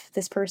of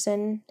this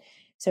person.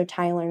 So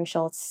Tyler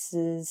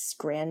Schultz's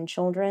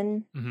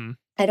grandchildren. Mm-hmm.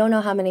 I don't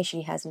know how many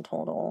she has in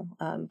total,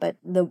 but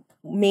the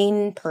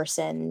main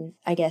person,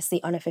 I guess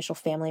the unofficial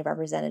family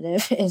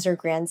representative, is her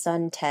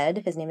grandson,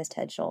 Ted. His name is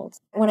Ted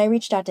Schultz. When I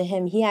reached out to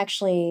him, he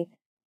actually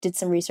did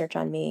some research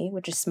on me,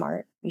 which is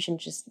smart. You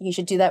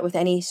should do that with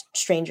any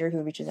stranger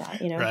who reaches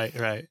out, you know?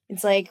 Right.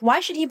 It's like, why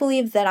should he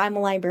believe that I'm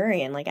a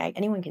librarian? Like,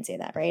 anyone can say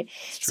that, right?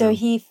 So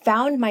he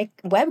found my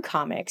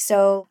webcomic.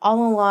 So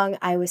all along,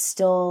 I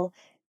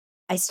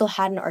still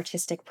had an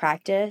artistic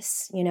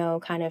practice, you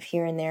know, kind of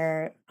here and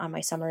there on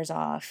my summers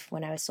off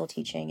when I was still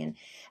teaching. And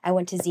I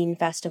went to zine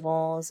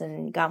festivals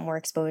and got more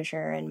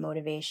exposure and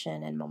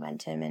motivation and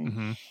momentum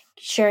and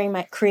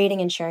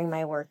creating and sharing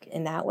my work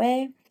in that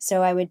way.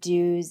 So I would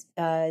do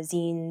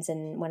zines,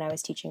 and when I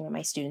was teaching,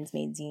 my students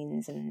made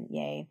zines, and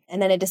yay.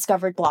 And then I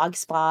discovered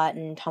Blogspot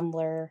and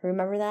Tumblr.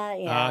 Remember that?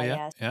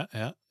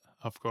 Yeah.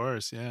 Of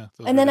course, yeah.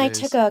 And then I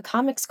took a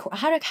comics course.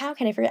 How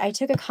can I forget? I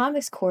took a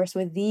comics course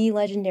with the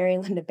legendary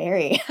Lynda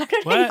Barry. How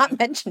did I not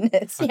mention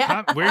this?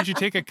 Where did you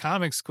take a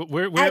comics course?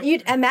 Where?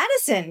 At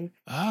Madison.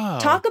 Oh.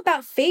 Talk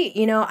about fate.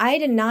 You know, I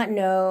did not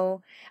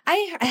know.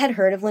 I had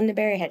heard of Lynda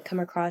Barry. I had come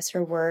across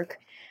her work.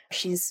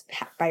 She's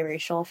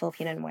biracial,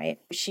 Filipino and white.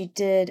 She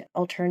did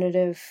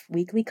alternative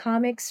weekly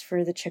comics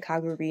for the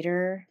Chicago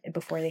Reader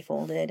before they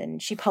folded.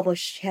 And she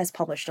has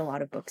published a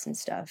lot of books and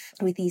stuff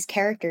with these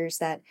characters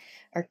that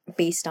are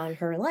based on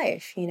her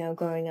life, you know,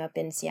 growing up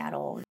in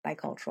Seattle,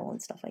 bicultural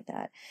and stuff like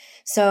that.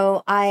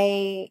 So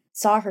I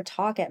saw her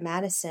talk at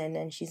Madison,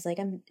 and she's like,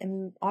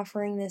 I'm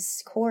offering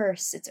this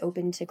course. It's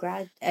open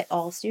to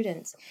all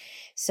students.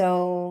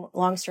 So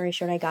long story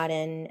short, I got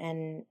in,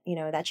 and, you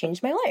know, that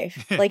changed my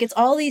life. Like, it's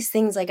all these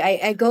things. Like,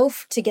 I go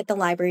to get the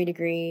library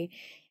degree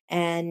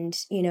and,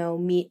 you know,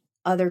 meet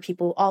other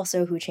people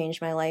also who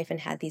changed my life and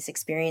had these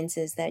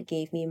experiences that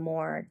gave me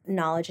more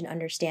knowledge and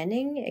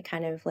understanding. It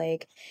kind of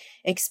like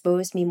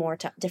exposed me more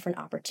to different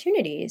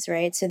opportunities,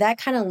 right? So that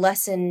kind of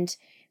lessened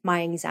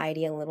my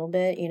anxiety a little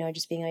bit, you know,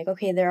 just being like,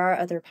 okay, there are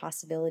other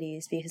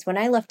possibilities. Because when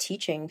I left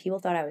teaching, people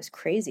thought I was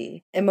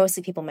crazy, and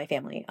mostly people in my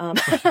family. I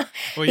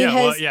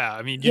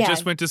mean, you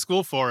just went to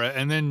school for it,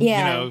 and then, you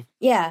know.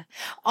 Yeah.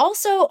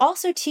 Also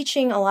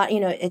teaching a lot, you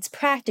know, it's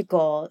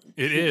practical.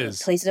 It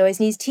is. Places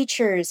always needs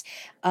teachers.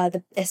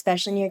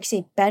 Especially in New York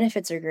City,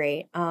 benefits are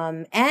great.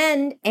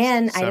 And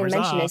I didn't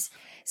mention this.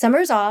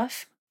 Summer's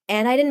off.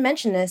 And I didn't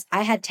mention this.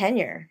 I had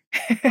tenure.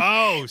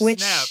 Oh,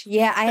 snap.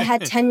 Yeah, I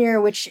had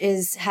tenure, which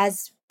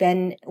has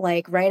been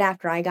like right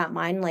after I got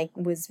mine, like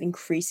was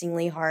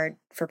increasingly hard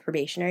for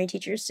probationary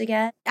teachers to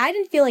get. I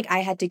didn't feel like I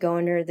had to go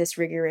under this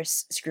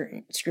rigorous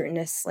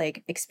scrutinous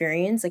like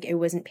experience. Like, it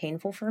wasn't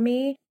painful for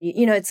me.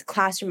 You know, it's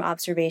classroom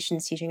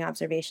observations, teaching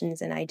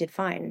observations, and I did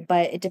fine.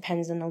 But it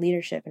depends on the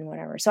leadership and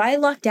whatever. So I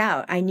lucked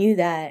out. I knew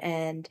that.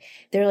 And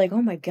they're like,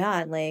 oh my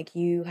God, like,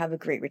 you have a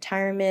great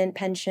retirement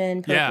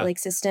pension like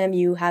system.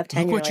 You have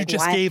tenure. Look what you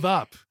just gave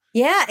up.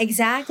 Yeah,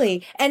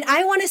 exactly. And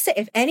I want to say,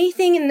 if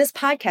anything in this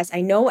podcast,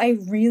 I know I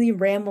really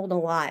rambled a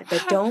lot,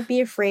 but don't be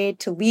afraid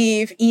to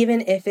leave,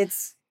 even if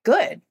it's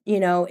good,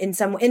 you know, in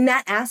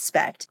that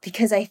aspect,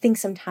 because I think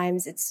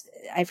sometimes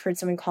I've heard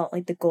someone call it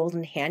like the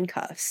golden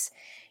handcuffs,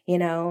 you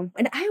know,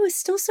 and I was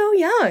still so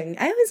young.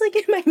 I was like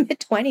in my mid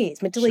to late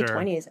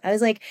 20s. I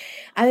was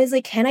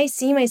like, can I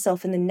see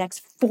myself in the next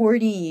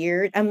 40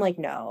 years? I'm like,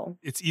 no.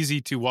 It's easy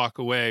to walk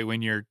away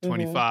when you're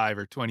 25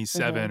 or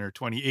 27 or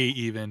 28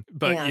 even.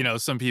 But, you know,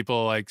 some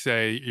people like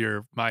say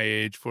you're my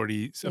age,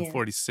 40, so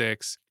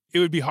 46. It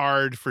would be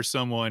hard for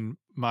someone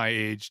my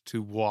age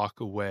to walk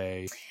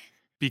away.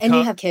 Because, and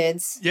you have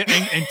kids. Yeah,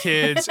 and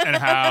kids and a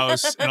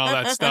house and all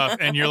that stuff.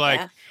 And you're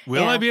like,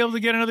 will I be able to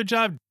get another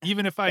job?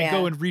 Even if I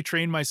go and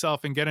retrain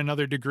myself and get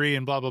another degree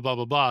and blah, blah, blah,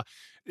 blah, blah.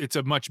 It's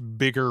a much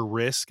bigger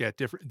risk at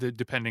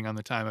depending on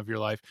the time of your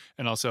life,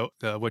 and also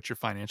what your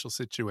financial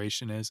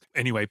situation is.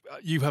 Anyway,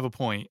 you have a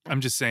point.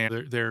 I'm just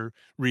saying there are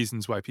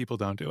reasons why people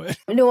don't do it.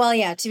 No, well,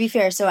 yeah, to be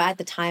fair. So at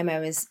the time I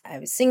was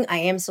single. I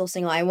am still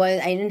single. I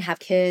didn't have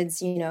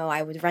kids, you know,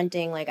 I was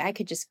renting. Like, I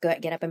could just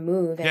get up and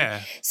move.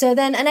 And so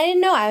then, and I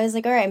didn't know, I was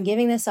like, all right, I'm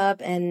giving this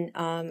up. And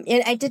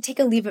I did take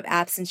a leave of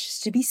absence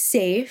just to be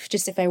safe,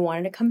 just if I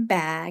wanted to come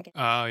back.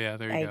 Oh yeah,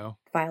 there you go.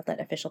 Filed that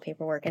official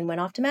paperwork and went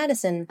off to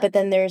Madison. But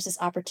then there's this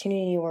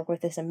opportunity to work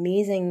with this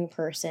amazing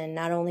person.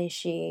 Not only is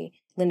she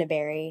Lynda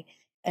Barry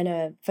and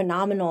a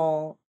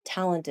phenomenal,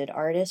 talented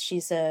artist,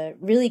 she's a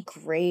really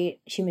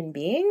great human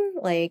being.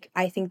 Like,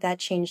 I think that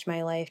changed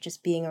my life,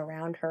 just being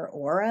around her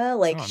aura.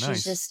 Like,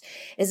 she's just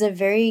is a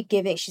very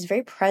giving. She's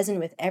very present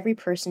with every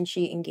person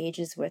she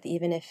engages with,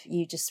 even if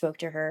you just spoke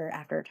to her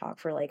after a talk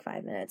for like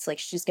 5 minutes. Like,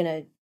 she's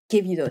gonna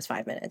give you those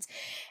 5 minutes,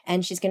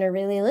 and she's going to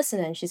really listen,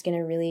 and she's going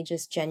to really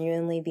just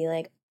genuinely be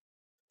like,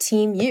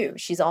 team you.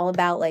 She's all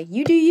about like,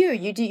 you do,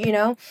 you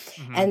know?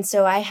 And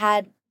so I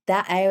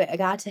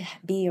got to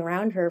be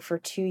around her for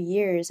 2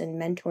 years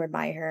and mentored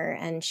by her.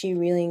 And she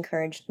really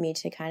encouraged me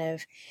to kind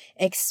of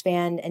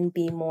expand and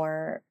be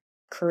more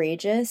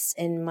courageous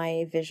in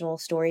my visual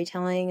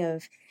storytelling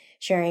of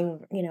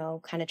sharing,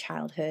 kind of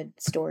childhood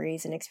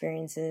stories and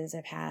experiences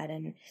I've had.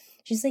 And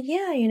she's like,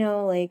 yeah,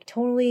 like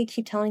totally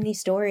keep telling these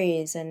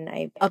stories. And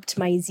I upped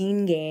my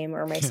zine game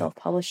or my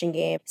self-publishing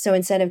game. So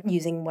instead of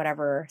using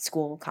whatever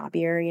school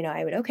copier,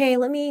 I would, okay,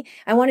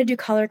 I want to do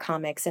color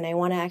comics and I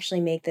want to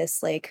actually make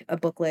this like a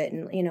booklet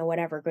and,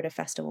 whatever, go to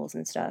festivals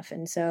and stuff.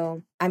 And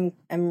so I'm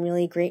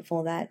really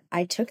grateful that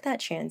I took that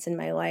chance in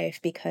my life,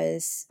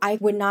 because I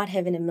would not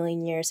have in a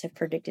million years have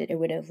predicted it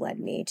would have led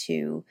me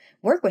to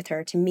work with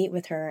her, to meet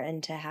with her,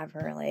 and to have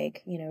her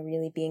like,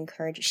 really be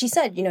encouraged. She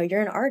said,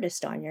 you're an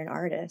artist, Dawn, you're an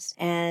artist.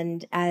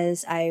 And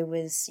as I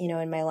was,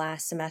 in my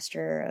last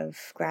semester of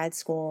grad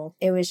school,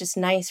 it was just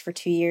nice for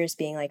 2 years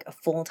being like a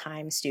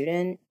full-time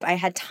student. I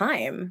had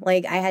time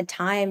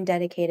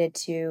dedicated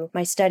to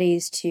my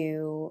studies,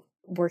 to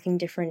working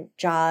different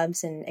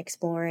jobs and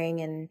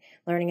exploring and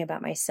learning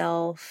about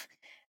myself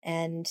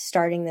and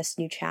starting this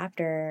new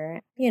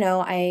chapter.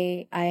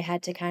 I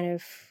had to kind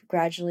of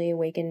gradually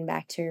awaken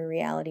back to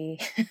reality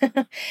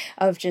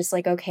of just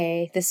like,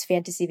 okay, this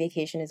fantasy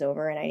vacation is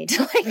over and I need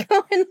to like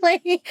go and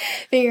like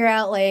figure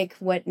out like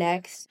what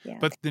next. Yeah.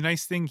 But the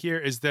nice thing here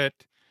is that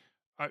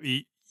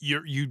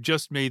you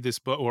just made this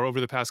book, or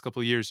over the past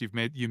couple of years, you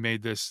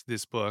made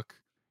this book,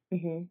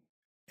 Mm-hmm.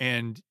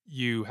 and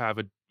you have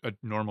a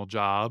normal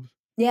job.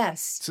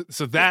 Yes.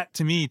 So that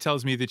to me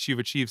tells me that you've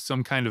achieved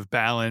some kind of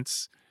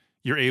balance.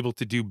 You're able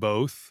to do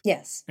both.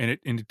 Yes. And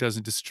it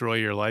doesn't destroy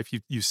your life.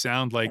 You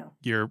sound like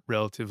you're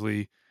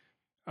relatively,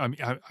 I'm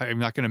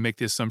not going to make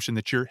the assumption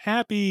that you're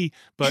happy,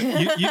 but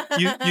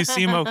you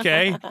seem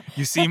okay.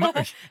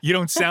 You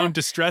don't sound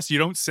distressed. You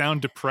don't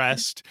sound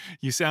depressed.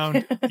 You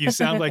sound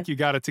like you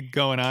got it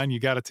going on.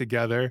 You got it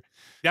together.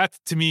 That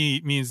to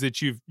me means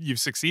that you've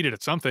succeeded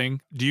at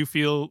something. Do you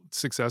feel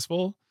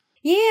successful?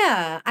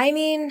 Yeah, I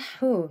mean,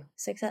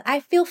 success. I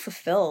feel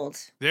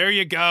fulfilled. There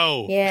you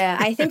go. Yeah,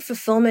 I think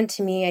fulfillment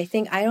to me,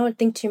 I don't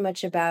think too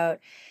much about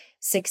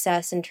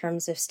success in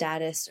terms of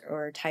status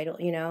or title,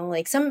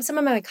 like some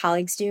of my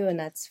colleagues do, and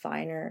that's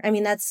fine. Or, I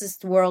mean, that's just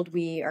the world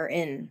we are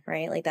in,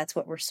 right? Like that's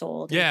what we're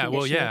sold and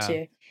conditioned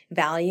to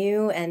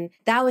value. And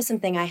that was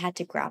something I had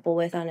to grapple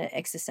with on an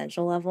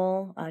existential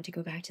level, to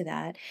go back to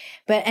that.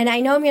 And I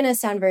know I'm going to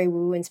sound very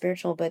woo and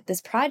spiritual, but this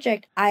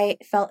project, I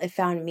felt it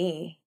found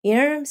me. You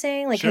know what I'm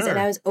saying? Like, sure. And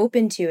I was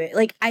open to it.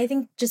 Like, I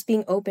think just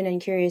being open and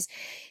curious,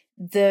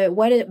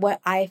 what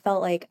I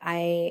felt like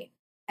I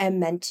am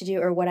meant to do,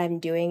 or what I'm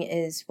doing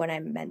is what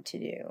I'm meant to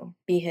do,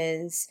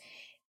 because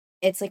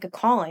it's like a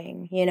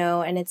calling,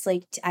 and it's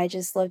like, I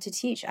just love to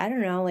teach. I don't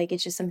know, like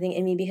it's just something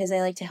in me, because I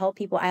like to help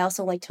people. I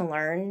also like to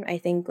learn. I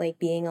think like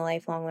being a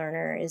lifelong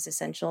learner is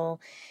essential,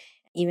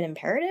 even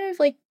imperative,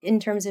 like in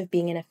terms of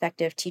being an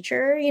effective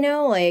teacher,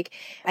 like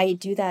I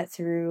do that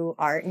through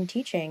art and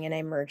teaching, and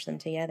I merge them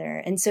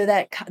together. And so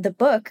that the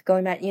book,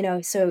 going back,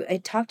 so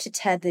I talked to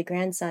Ted, the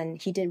grandson.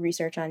 He did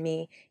research on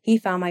me. He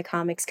found my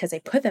comics because I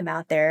put them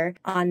out there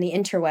on the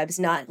interwebs.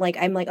 Not like,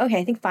 I'm like, okay,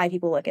 I think 5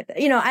 people look at that.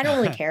 I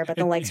don't really care about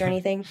the likes or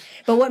anything.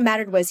 But what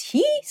mattered was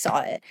he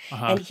saw it.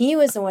 And he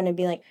was the one to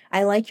be like,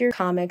 I like your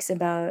comics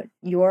about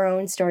your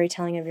own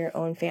storytelling of your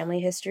own family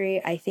history.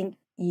 I think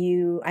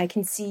I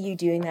can see you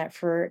doing that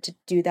to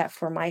do that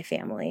for my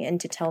family and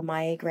to tell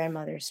my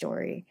grandmother's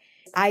story.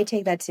 I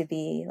take that to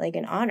be like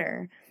an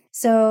honor.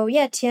 So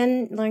yeah,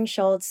 Tian Leung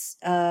Schultz,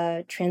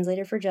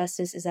 Translator for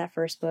Justice, is that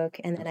first book.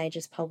 And then I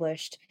just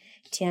published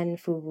Tian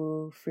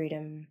Fuwu,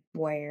 Freedom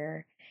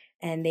Warrior.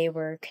 And they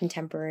were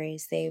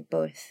contemporaries. They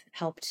both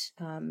helped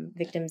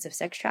victims of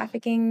sex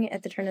trafficking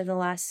at the turn of the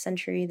last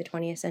century, the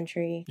 20th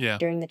century,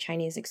 during the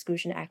Chinese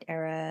Exclusion Act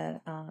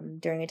era,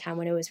 during a time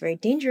when it was very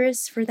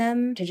dangerous for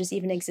them to just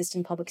even exist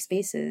in public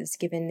spaces,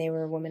 given they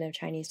were women of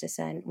Chinese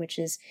descent, which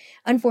is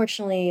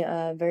unfortunately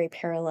a very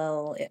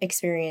parallel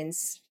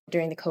experience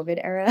during the COVID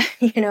era,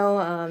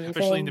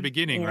 especially in the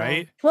beginning,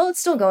 right? Well,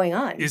 it's still going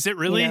on. Is it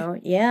really?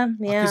 Yeah.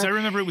 Because I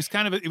remember it was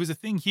kind of it was a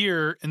thing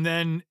here, and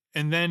then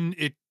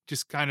it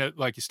just kind of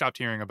like you stopped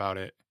hearing about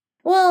it.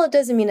 Well, it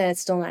doesn't mean that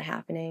it's still not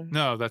happening.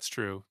 No, that's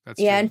true.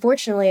 True.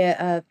 Unfortunately,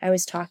 I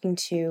was talking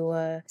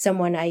to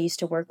someone I used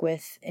to work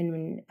with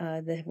in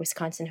the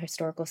Wisconsin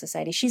Historical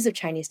Society. She's of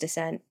Chinese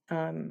descent,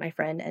 my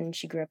friend, and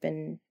she grew up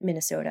in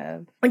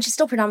Minnesota, which is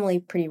still predominantly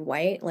pretty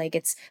white. Like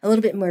it's a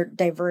little bit more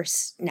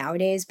diverse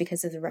nowadays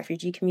because of the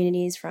refugee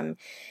communities from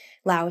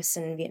Laos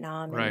and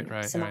Vietnam and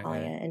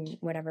Somalia and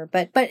whatever.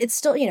 But it's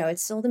still,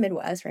 it's still the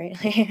Midwest, right?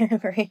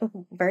 Very,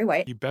 very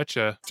white. You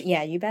betcha.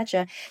 Yeah, you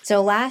betcha.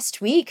 So last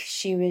week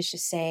she was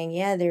just saying,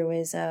 there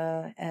was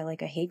a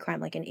hate crime,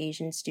 like an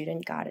Asian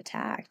student got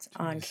attacked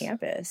on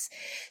campus.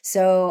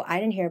 So I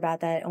didn't hear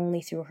about that,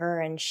 only through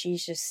her, and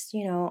she's just,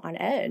 on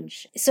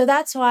edge. So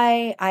that's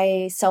why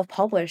I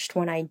self-published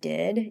when I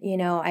did.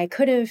 I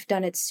could have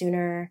done it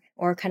sooner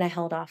or kind of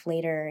held off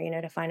later,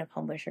 to find a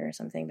publisher or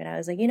something. But I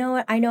was like, you know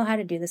what? I know how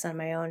to do this on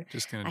my own.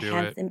 Just gonna do it.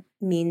 I have the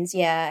means.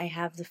 Yeah, I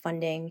have the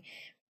funding.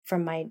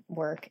 from my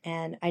work,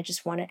 and I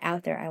just want it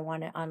out there. I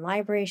want it on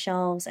library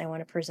shelves. I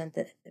want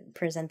to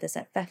present this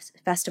at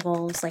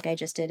festivals like I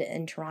just did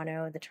in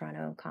Toronto, the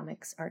Toronto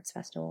Comics Arts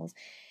Festivals.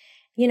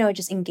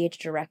 Just engage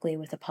directly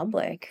with the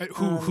public.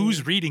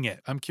 Who's reading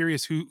it? I'm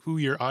curious who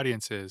your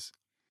audience is.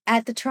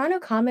 At the Toronto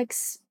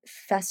Comics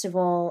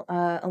Festival,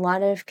 a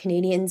lot of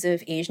Canadians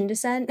of Asian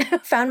descent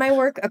found my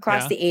work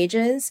across the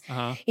ages.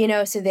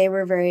 So they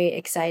were very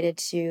excited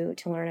to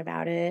learn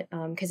about it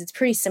because it's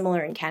pretty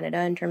similar in Canada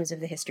in terms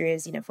of the history of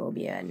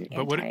xenophobia and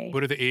But what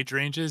are the age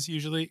ranges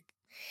usually?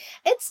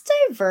 It's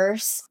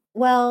diverse.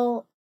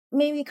 Well,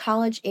 maybe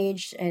college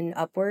aged and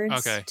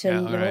upwards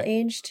to middle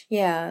aged.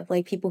 Yeah,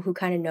 like people who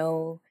kind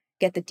of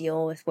get the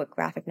deal with what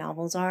graphic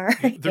novels are.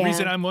 The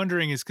reason I'm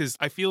wondering is because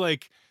I feel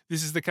like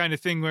this is the kind of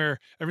thing where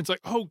everyone's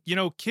like, oh,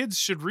 kids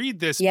should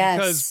read this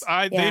because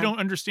they don't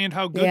understand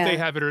how good they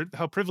have it or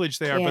how privileged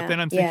they are. But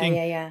then I'm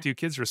thinking, do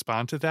kids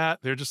respond to that?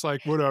 They're just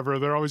like, whatever.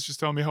 They're always just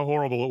telling me how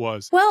horrible it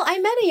was. Well, I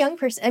met a young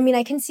person. I mean,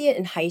 I can see it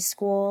in high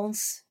school.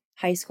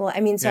 I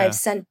mean, so I've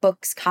sent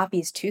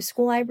copies to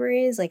school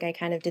libraries. Like I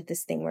kind of did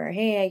this thing where,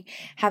 hey, I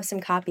have some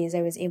copies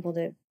I was able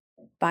to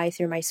buy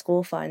through my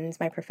school funds,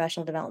 my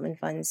professional development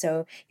funds.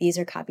 So these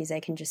are copies I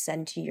can just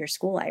send to your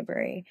school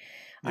library.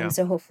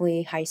 So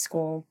hopefully high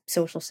school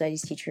social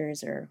studies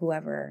teachers or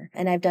whoever.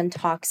 And I've done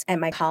talks at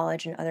my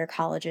college and other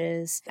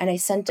colleges. And I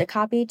sent a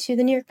copy to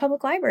the New York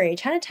Public Library,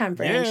 Chinatown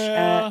branch.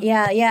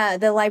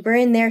 The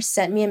librarian there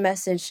sent me a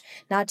message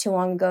not too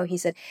long ago. He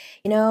said,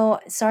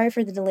 sorry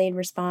for the delayed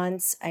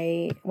response.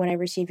 When I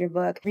received your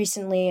book,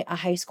 recently a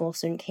high school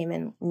student came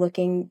in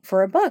looking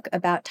for a book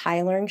about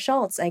Tyler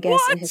Schultz, I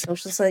guess, in his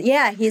social studies.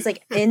 Yeah, he's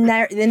like in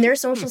their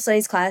social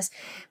studies class,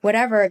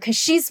 whatever, because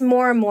she's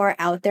more and more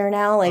out there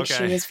now. Like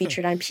she was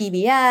featured on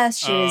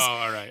PBS. She was,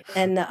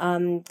 and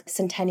the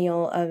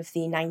centennial of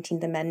the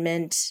 19th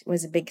Amendment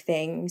was a big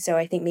thing. So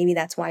I think maybe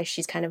that's why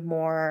she's kind of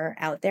more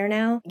out there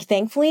now,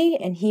 thankfully.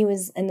 And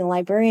the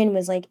librarian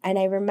was like, and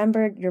I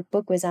remembered your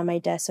book was on my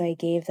desk, so I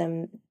gave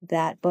them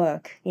that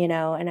book,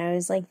 and I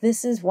was like,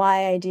 this is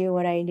why I do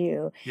what I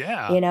do.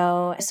 Yeah.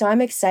 So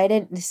I'm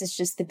excited. This is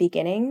just the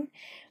beginning.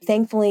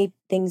 Thankfully,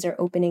 things are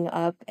opening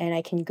up and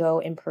I can go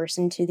in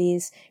person to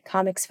these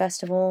comics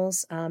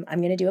festivals. I'm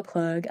going to do a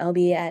plug. I'll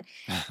be at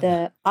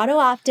the Auto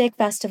Optic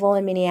Festival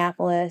in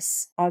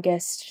Minneapolis,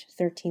 August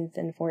 13th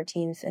and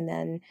 14th, and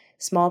then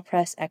Small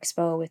Press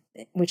Expo,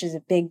 which is a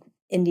big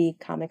indie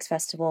comics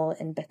festival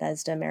in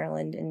Bethesda,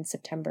 Maryland, in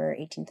September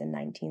 18th and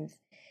 19th.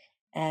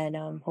 And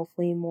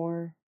hopefully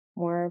more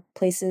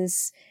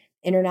places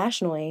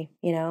internationally,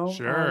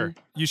 Sure.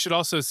 You should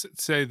also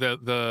say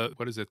the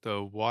what is it,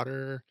 the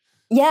water...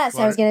 Yes,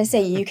 I was going to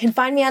say, you can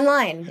find me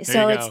online.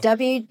 So it's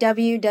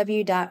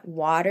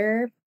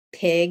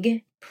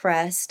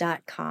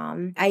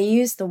www.waterpigpress.com. I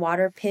use the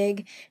water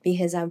pig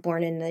because I'm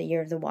born in the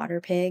year of the water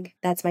pig.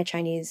 That's my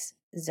Chinese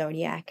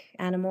zodiac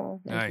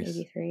animal,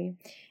 1983. Nice.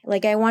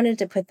 Like I wanted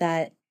to put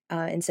that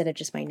instead of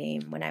just my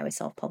name when I was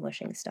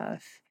self-publishing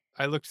stuff.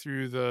 I looked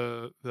through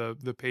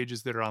the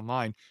pages that are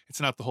online.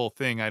 It's not the whole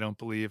thing, I don't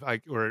believe.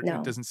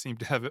 It doesn't seem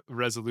to have a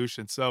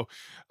resolution. So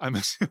I'm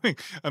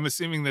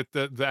assuming that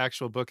the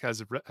actual book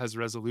has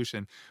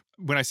resolution.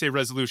 When I say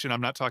resolution,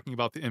 I'm not talking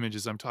about the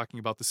images. I'm talking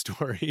about the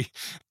story.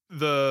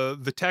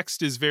 The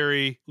text is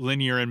very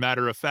linear and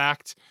matter of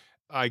fact.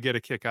 I get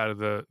a kick out of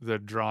the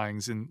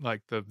drawings and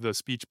like the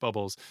speech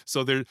bubbles.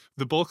 So the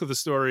bulk of the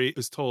story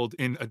is told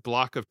in a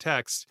block of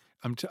text.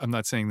 I'm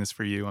not saying this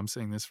for you. I'm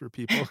saying this for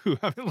people who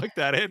haven't looked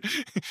at it.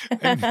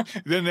 And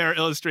then there are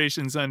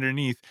illustrations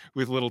underneath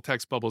with little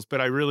text bubbles.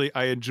 But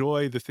I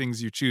enjoy the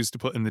things you choose to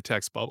put in the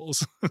text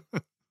bubbles.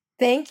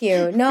 Thank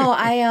you. No,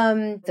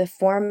 the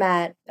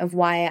format of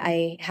why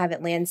I have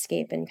it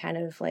landscape and kind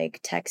of like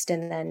text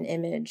and then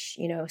image,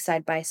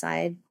 side by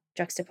side,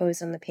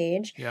 juxtaposed on the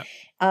page. Yeah.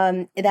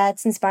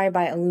 That's inspired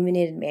by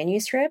illuminated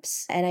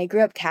manuscripts. And I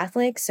grew up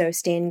Catholic, so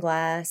stained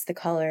glass, the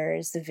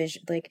colors, the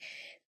vision, like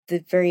the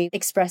very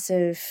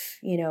expressive,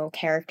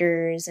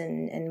 characters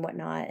and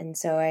whatnot. And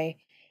so I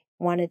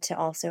wanted to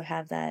also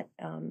have that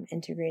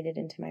integrated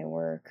into my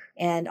work.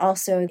 And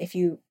also, if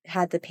you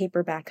had the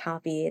paperback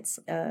copy, it's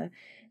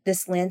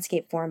this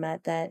landscape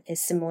format that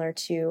is similar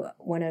to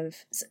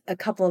a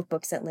couple of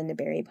books that Linda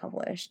Berry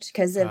published.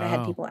 Because I've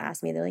had people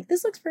ask me, they're like,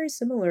 this looks very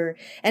similar.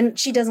 And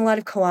she does a lot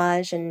of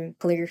collage and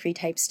calligraphy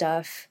type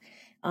stuff.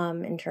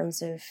 In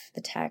terms of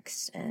the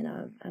text. And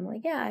I'm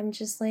like, yeah, I'm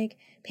just like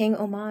paying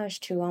homage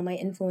to all my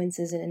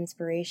influences and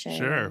inspiration.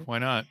 Sure, why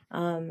not?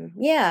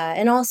 Yeah,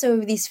 and also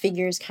these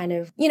figures kind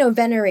of,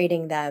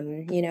 venerating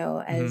them,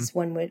 as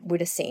one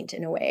would a saint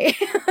in a way.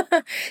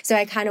 So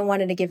I kind of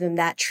wanted to give them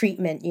that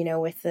treatment,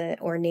 with the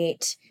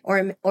ornate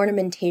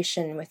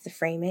ornamentation with the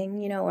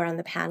framing, or on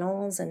the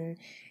panels and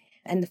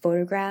the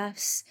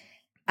photographs.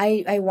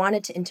 I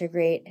wanted to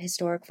integrate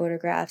historic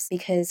photographs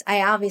because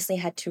I obviously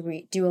had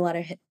to do a lot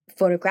of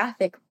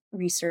photographic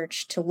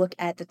research to look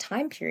at the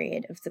time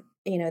period of the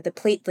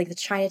plate, like the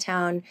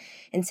Chinatown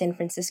in San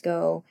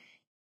Francisco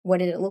what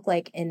did it look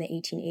like in the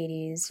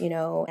 1880s,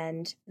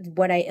 and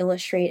what I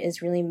illustrate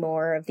is really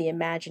more of the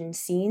imagined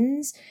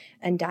scenes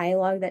and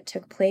dialogue that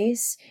took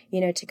place,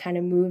 to kind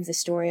of move the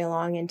story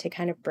along and to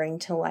kind of bring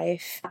to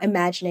life,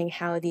 imagining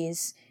how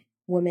these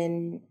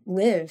women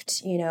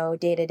lived,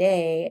 day to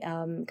day,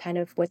 kind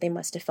of what they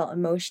must have felt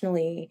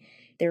emotionally,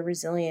 their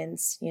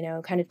resilience,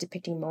 kind of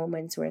depicting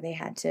moments where they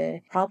had to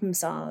problem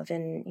solve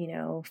and,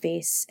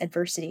 face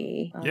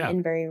adversity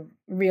in very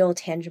real,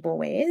 tangible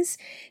ways.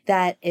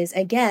 That is,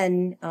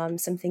 again,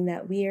 something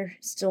that we are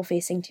still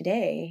facing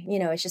today.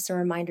 It's just a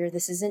reminder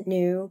this isn't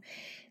new.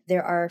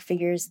 There are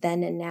figures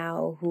then and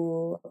now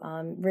who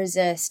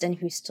resist and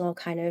who still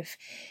kind of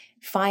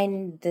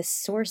find this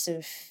source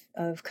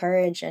of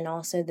courage and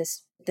also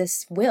this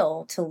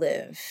will to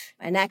live.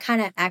 And that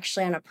kind of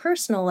actually on a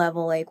personal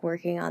level, like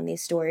working on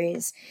these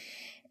stories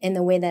in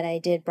the way that I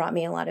did brought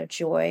me a lot of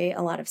joy,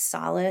 a lot of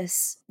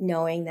solace,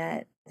 knowing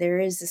that there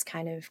is this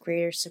kind of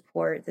greater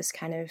support, this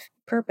kind of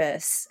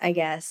purpose, I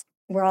guess.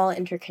 We're all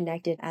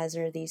interconnected, as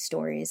are these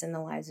stories and the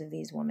lives of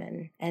these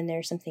women. And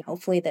there's something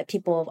hopefully that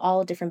people of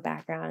all different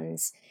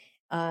backgrounds,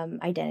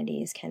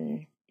 identities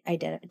can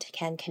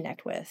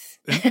connect with.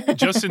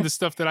 Just in the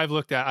stuff that I've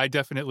looked at, I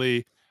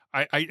definitely,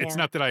 it's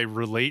not that I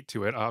relate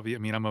to it. Obviously, I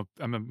mean,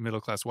 I'm a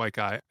middle-class white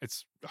guy.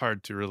 It's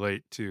hard to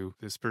relate to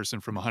this person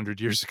from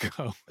 100 years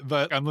ago.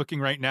 But I'm looking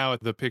right now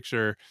at the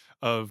picture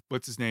of,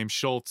 what's his name,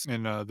 Schultz,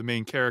 and the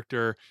main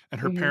character,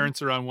 and her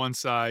parents are on one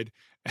side,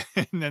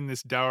 and then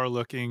this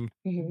dour-looking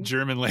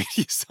German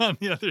lady's on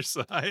the other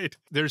side.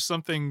 There's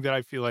something that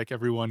I feel like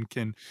everyone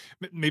can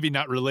maybe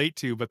not relate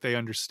to, but they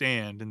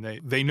understand, and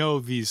they know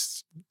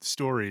these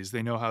stories.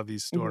 They know how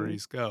these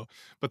stories go.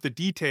 But the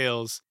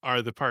details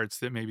are the parts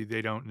that maybe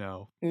they don't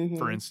know.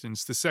 For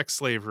instance, the sex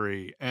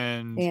slavery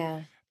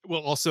and...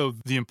 Well, also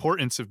the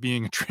importance of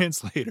being a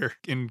translator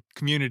in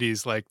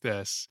communities like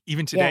this.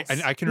 Even today,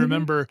 and I can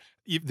remember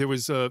there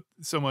was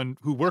someone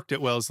who worked at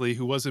Wellesley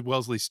who was a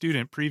Wellesley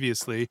student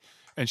previously,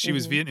 and she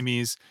was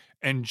Vietnamese,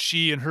 and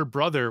she and her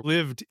brother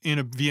lived in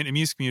a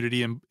Vietnamese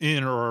community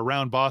in or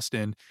around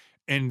Boston,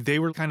 and they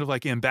were kind of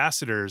like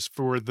ambassadors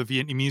for the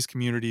Vietnamese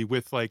community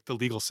with like the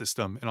legal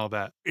system and all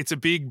that. It's a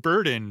big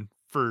burden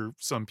for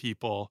some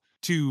people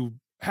to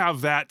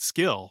have that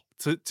skill.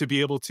 To be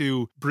able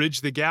to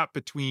bridge the gap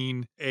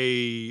between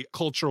a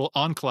cultural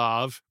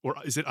enclave, or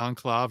is it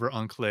enclave or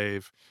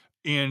enclave,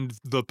 and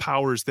the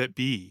powers that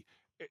be.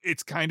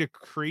 It's kind of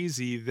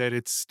crazy that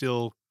it's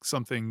still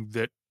something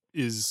that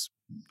is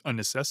a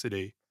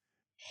necessity.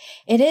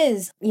 It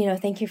is.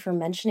 Thank you for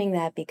mentioning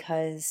that,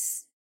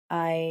 because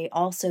I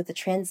also, the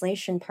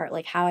translation part,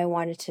 like how I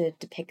wanted to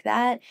depict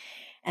that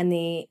and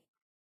the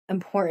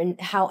important,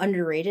 how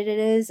underrated it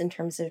is in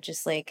terms of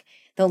just like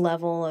the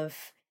level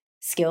of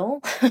skill.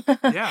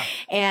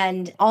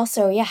 And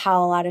also,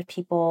 how a lot of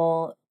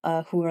people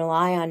who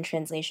rely on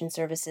translation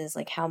services,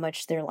 like how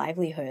much their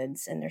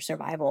livelihoods and their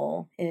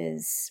survival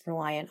is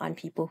reliant on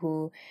people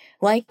who,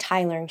 like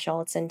Tai Leung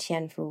Schultz and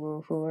Tian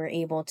Fu, who are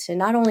able to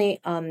not only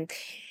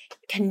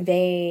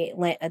convey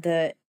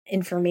the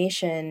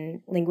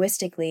information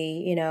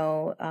linguistically,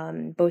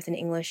 both in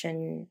English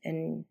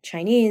and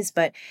Chinese,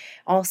 but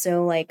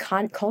also like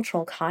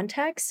cultural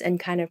context and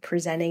kind of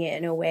presenting it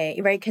in a way,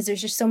 right? Because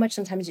there's just so much,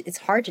 sometimes it's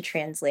hard to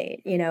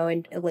translate,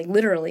 and like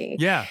literally,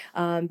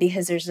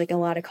 because there's like a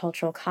lot of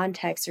cultural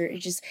context, or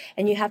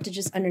and you have to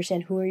just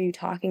understand who are you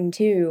talking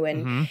to,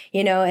 and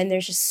and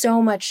there's just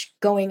so much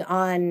going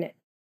on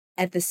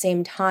at the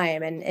same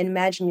time. And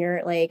imagine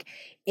you're like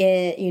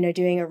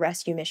doing a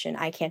rescue mission.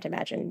 I can't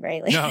imagine,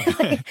 right? Like, no.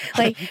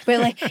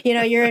 but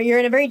you're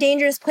in a very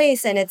dangerous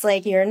place, and it's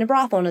like you're in a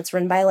brothel, and it's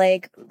run by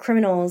like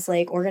criminals,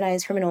 like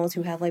organized criminals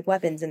who have like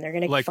weapons, and they're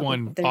gonna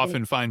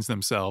often finds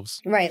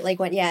themselves, right? Like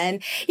what?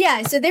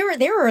 So they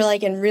were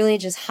like in really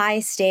just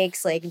high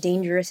stakes, like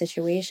dangerous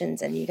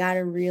situations, and you got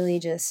to really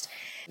just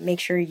make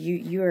sure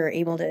you are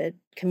able to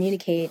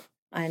communicate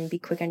and be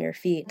quick on your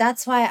feet.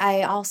 That's why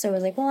I also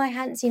was like, well, I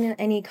hadn't seen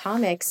any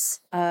comics.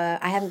 I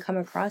haven't come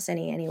across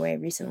any anyway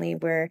recently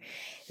where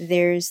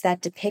there's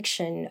that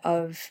depiction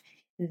of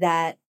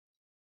that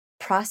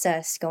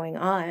process going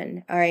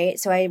on. All right.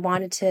 So I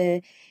wanted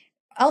to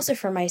also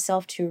for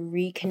myself to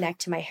reconnect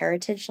to my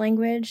heritage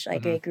language.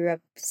 Like I grew up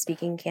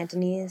speaking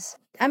Cantonese.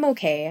 I'm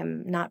okay.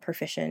 I'm not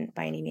proficient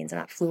by any means. I'm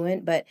not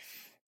fluent, but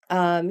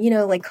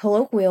like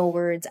colloquial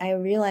words, I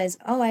realized,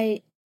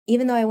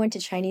 even though I went to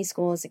Chinese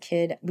school as a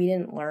kid, we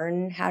didn't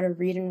learn how to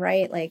read and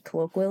write like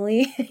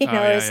colloquially. It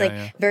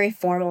was very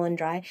formal and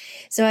dry.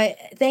 So I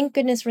thank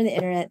goodness for the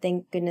internet.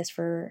 Thank goodness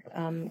for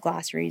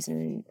glossaries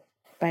and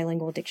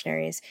bilingual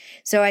dictionaries.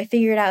 So I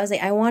figured out, I was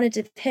like, I wanted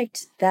to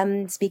depict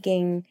them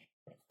speaking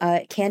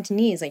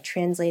Cantonese, like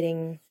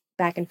translating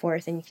back and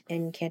forth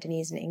in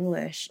Cantonese and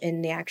English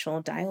in the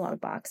actual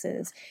dialogue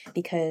boxes,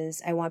 because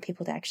I want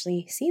people to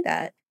actually see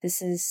that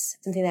this is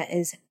something that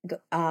is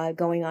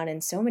going on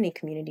in so many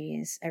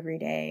communities every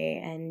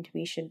day, and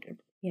we should,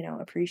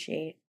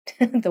 appreciate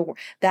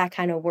that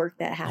kind of work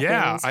that happens.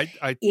 Yeah,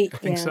 I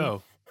think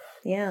so.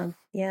 Yeah.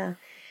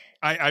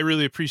 I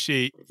really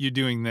appreciate you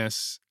doing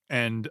this.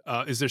 And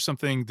is there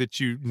something that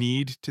you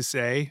need to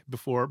say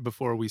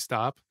before we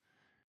stop?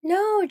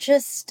 No,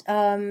 just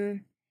live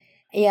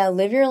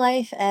your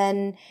life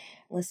and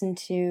listen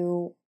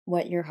to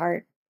what your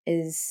heart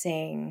is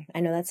saying.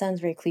 I know that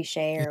sounds very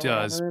cliche or It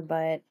does,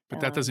 whatever,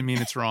 but that doesn't mean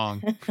it's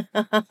wrong.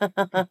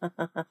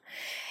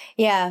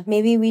 Yeah,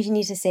 maybe we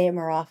need to say it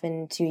more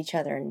often to each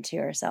other and to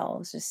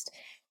ourselves, just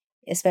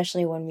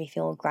especially when we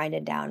feel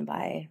grinded down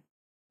by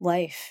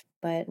life.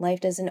 But life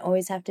doesn't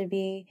always have to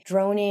be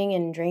droning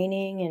and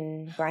draining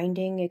and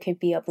grinding. It could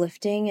be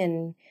uplifting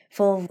and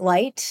full of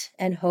light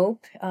and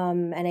hope.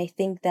 And I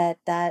think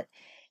that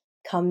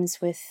comes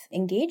with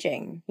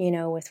engaging,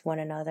 with one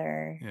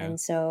another. Yeah. And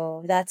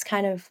so that's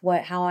kind of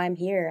how I'm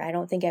here. I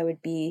don't think I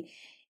would be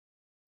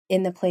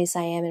in the place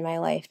I am in my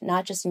life,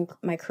 not just in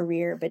my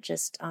career, but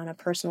just on a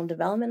personal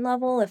development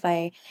level, if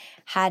I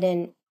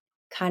hadn't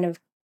kind of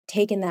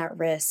taken that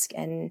risk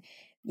and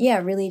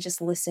really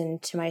just listen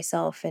to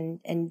myself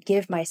and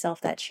give myself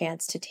that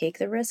chance to take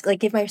the risk, like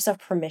give myself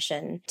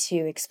permission to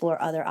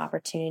explore other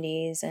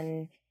opportunities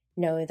and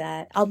know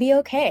that I'll be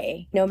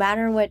okay no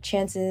matter what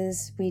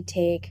chances we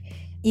take,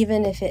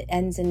 even if it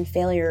ends in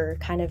failure,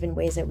 kind of in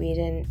ways that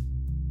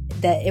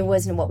that it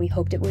wasn't what we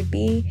hoped it would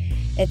be.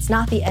 It's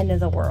not the end of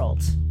the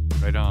world.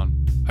 Right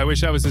on. I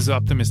wish I was as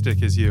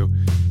optimistic as you.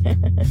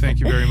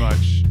 Thank you very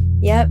much.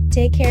 Yep.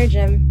 Take care,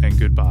 Jim. And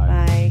goodbye.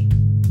 Bye.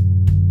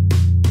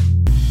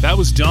 That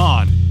was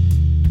Dawn.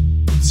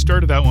 The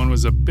start of that one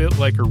was a bit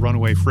like a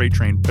runaway freight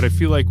train, but I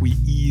feel like we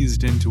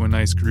eased into a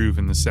nice groove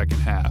in the second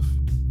half.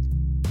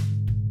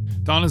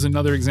 Dawn is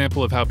another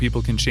example of how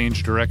people can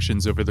change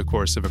directions over the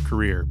course of a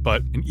career,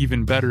 but an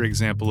even better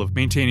example of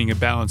maintaining a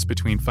balance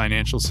between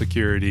financial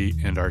security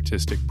and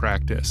artistic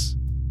practice.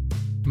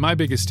 My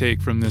biggest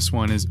take from this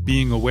one is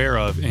being aware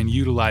of and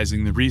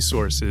utilizing the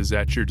resources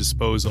at your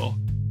disposal.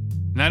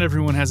 Not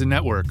everyone has a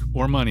network,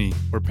 or money,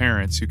 or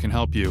parents who can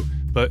help you,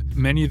 but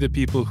many of the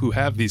people who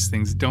have these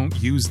things don't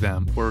use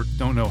them or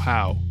don't know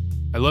how.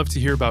 I love to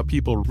hear about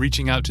people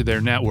reaching out to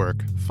their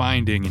network,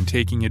 finding and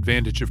taking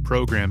advantage of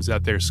programs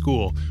at their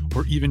school,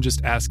 or even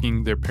just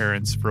asking their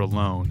parents for a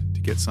loan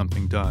to get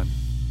something done.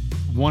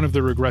 One of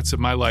the regrets of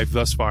my life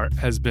thus far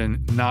has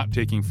been not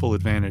taking full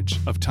advantage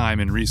of time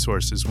and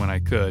resources when I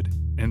could,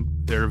 and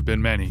there have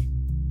been many.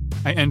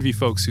 I envy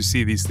folks who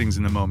see these things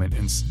in the moment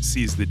and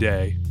seize the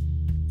day.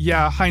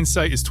 Yeah,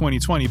 hindsight is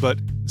 20/20, but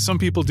some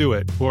people do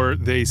it, or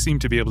they seem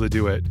to be able to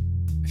do it.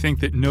 I think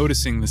that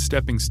noticing the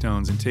stepping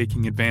stones and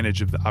taking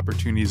advantage of the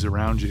opportunities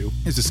around you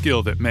is a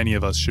skill that many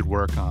of us should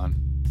work on.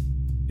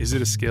 Is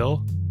it a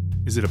skill?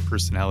 Is it a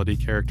personality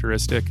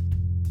characteristic?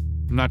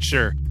 I'm not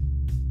sure.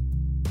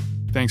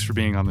 Thanks for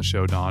being on the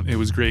show, Dawn. It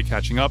was great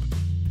catching up,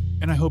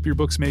 and I hope your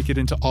books make it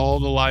into all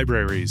the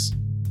libraries.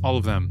 All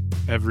of them.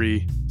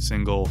 Every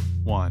single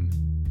one.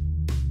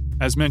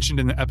 As mentioned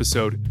in the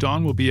episode,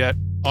 Dawn will be at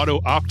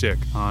Auto Optic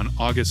on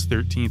August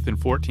 13th and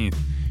 14th,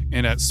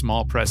 and at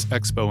Small Press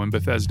Expo in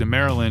Bethesda,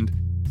 Maryland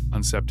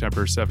on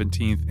September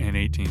 17th and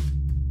 18th.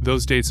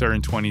 Those dates are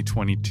in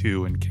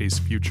 2022 in case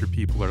future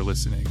people are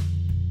listening.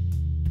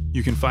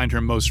 You can find her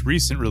most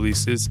recent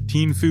releases,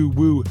 Tien Fu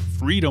Wu,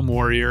 Freedom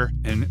Warrior,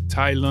 and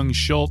Tai Lung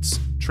Schultz,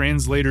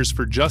 Translators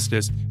for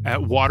Justice, at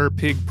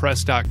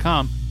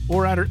waterpigpress.com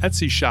or at her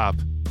Etsy shop,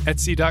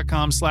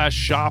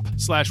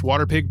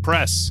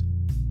 etsy.com/shop/waterpigpress.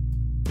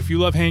 If you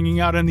love hanging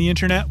out on the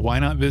internet, why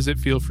not visit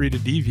Feel Free to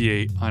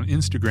Deviate on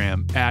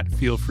Instagram at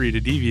Feel Free to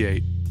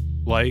Deviate.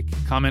 Like,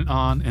 comment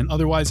on, and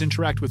otherwise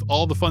interact with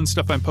all the fun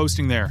stuff I'm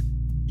posting there.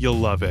 You'll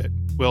love it.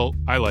 Well,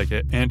 I like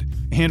it, and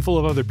a handful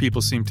of other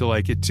people seem to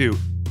like it too.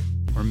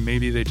 Or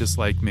maybe they just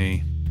like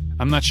me.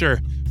 I'm not sure,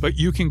 but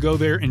you can go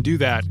there and do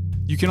that.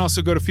 You can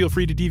also go to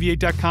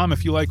feelfreetodeviate.com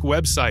if you like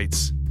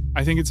websites.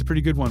 I think it's a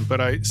pretty good one, but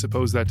I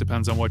suppose that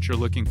depends on what you're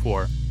looking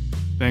for.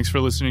 Thanks for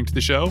listening to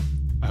the show.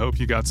 I hope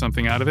you got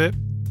something out of it.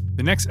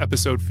 The next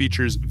episode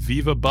features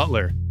Viva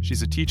Butler.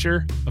 She's a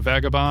teacher, a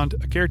vagabond,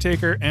 a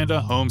caretaker, and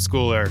a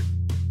homeschooler.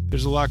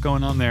 There's a lot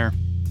going on there.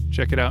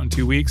 Check it out in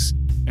 2 weeks.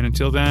 And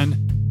until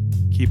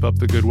then, keep up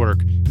the good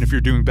work. And if you're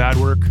doing bad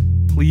work,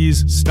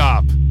 please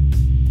stop.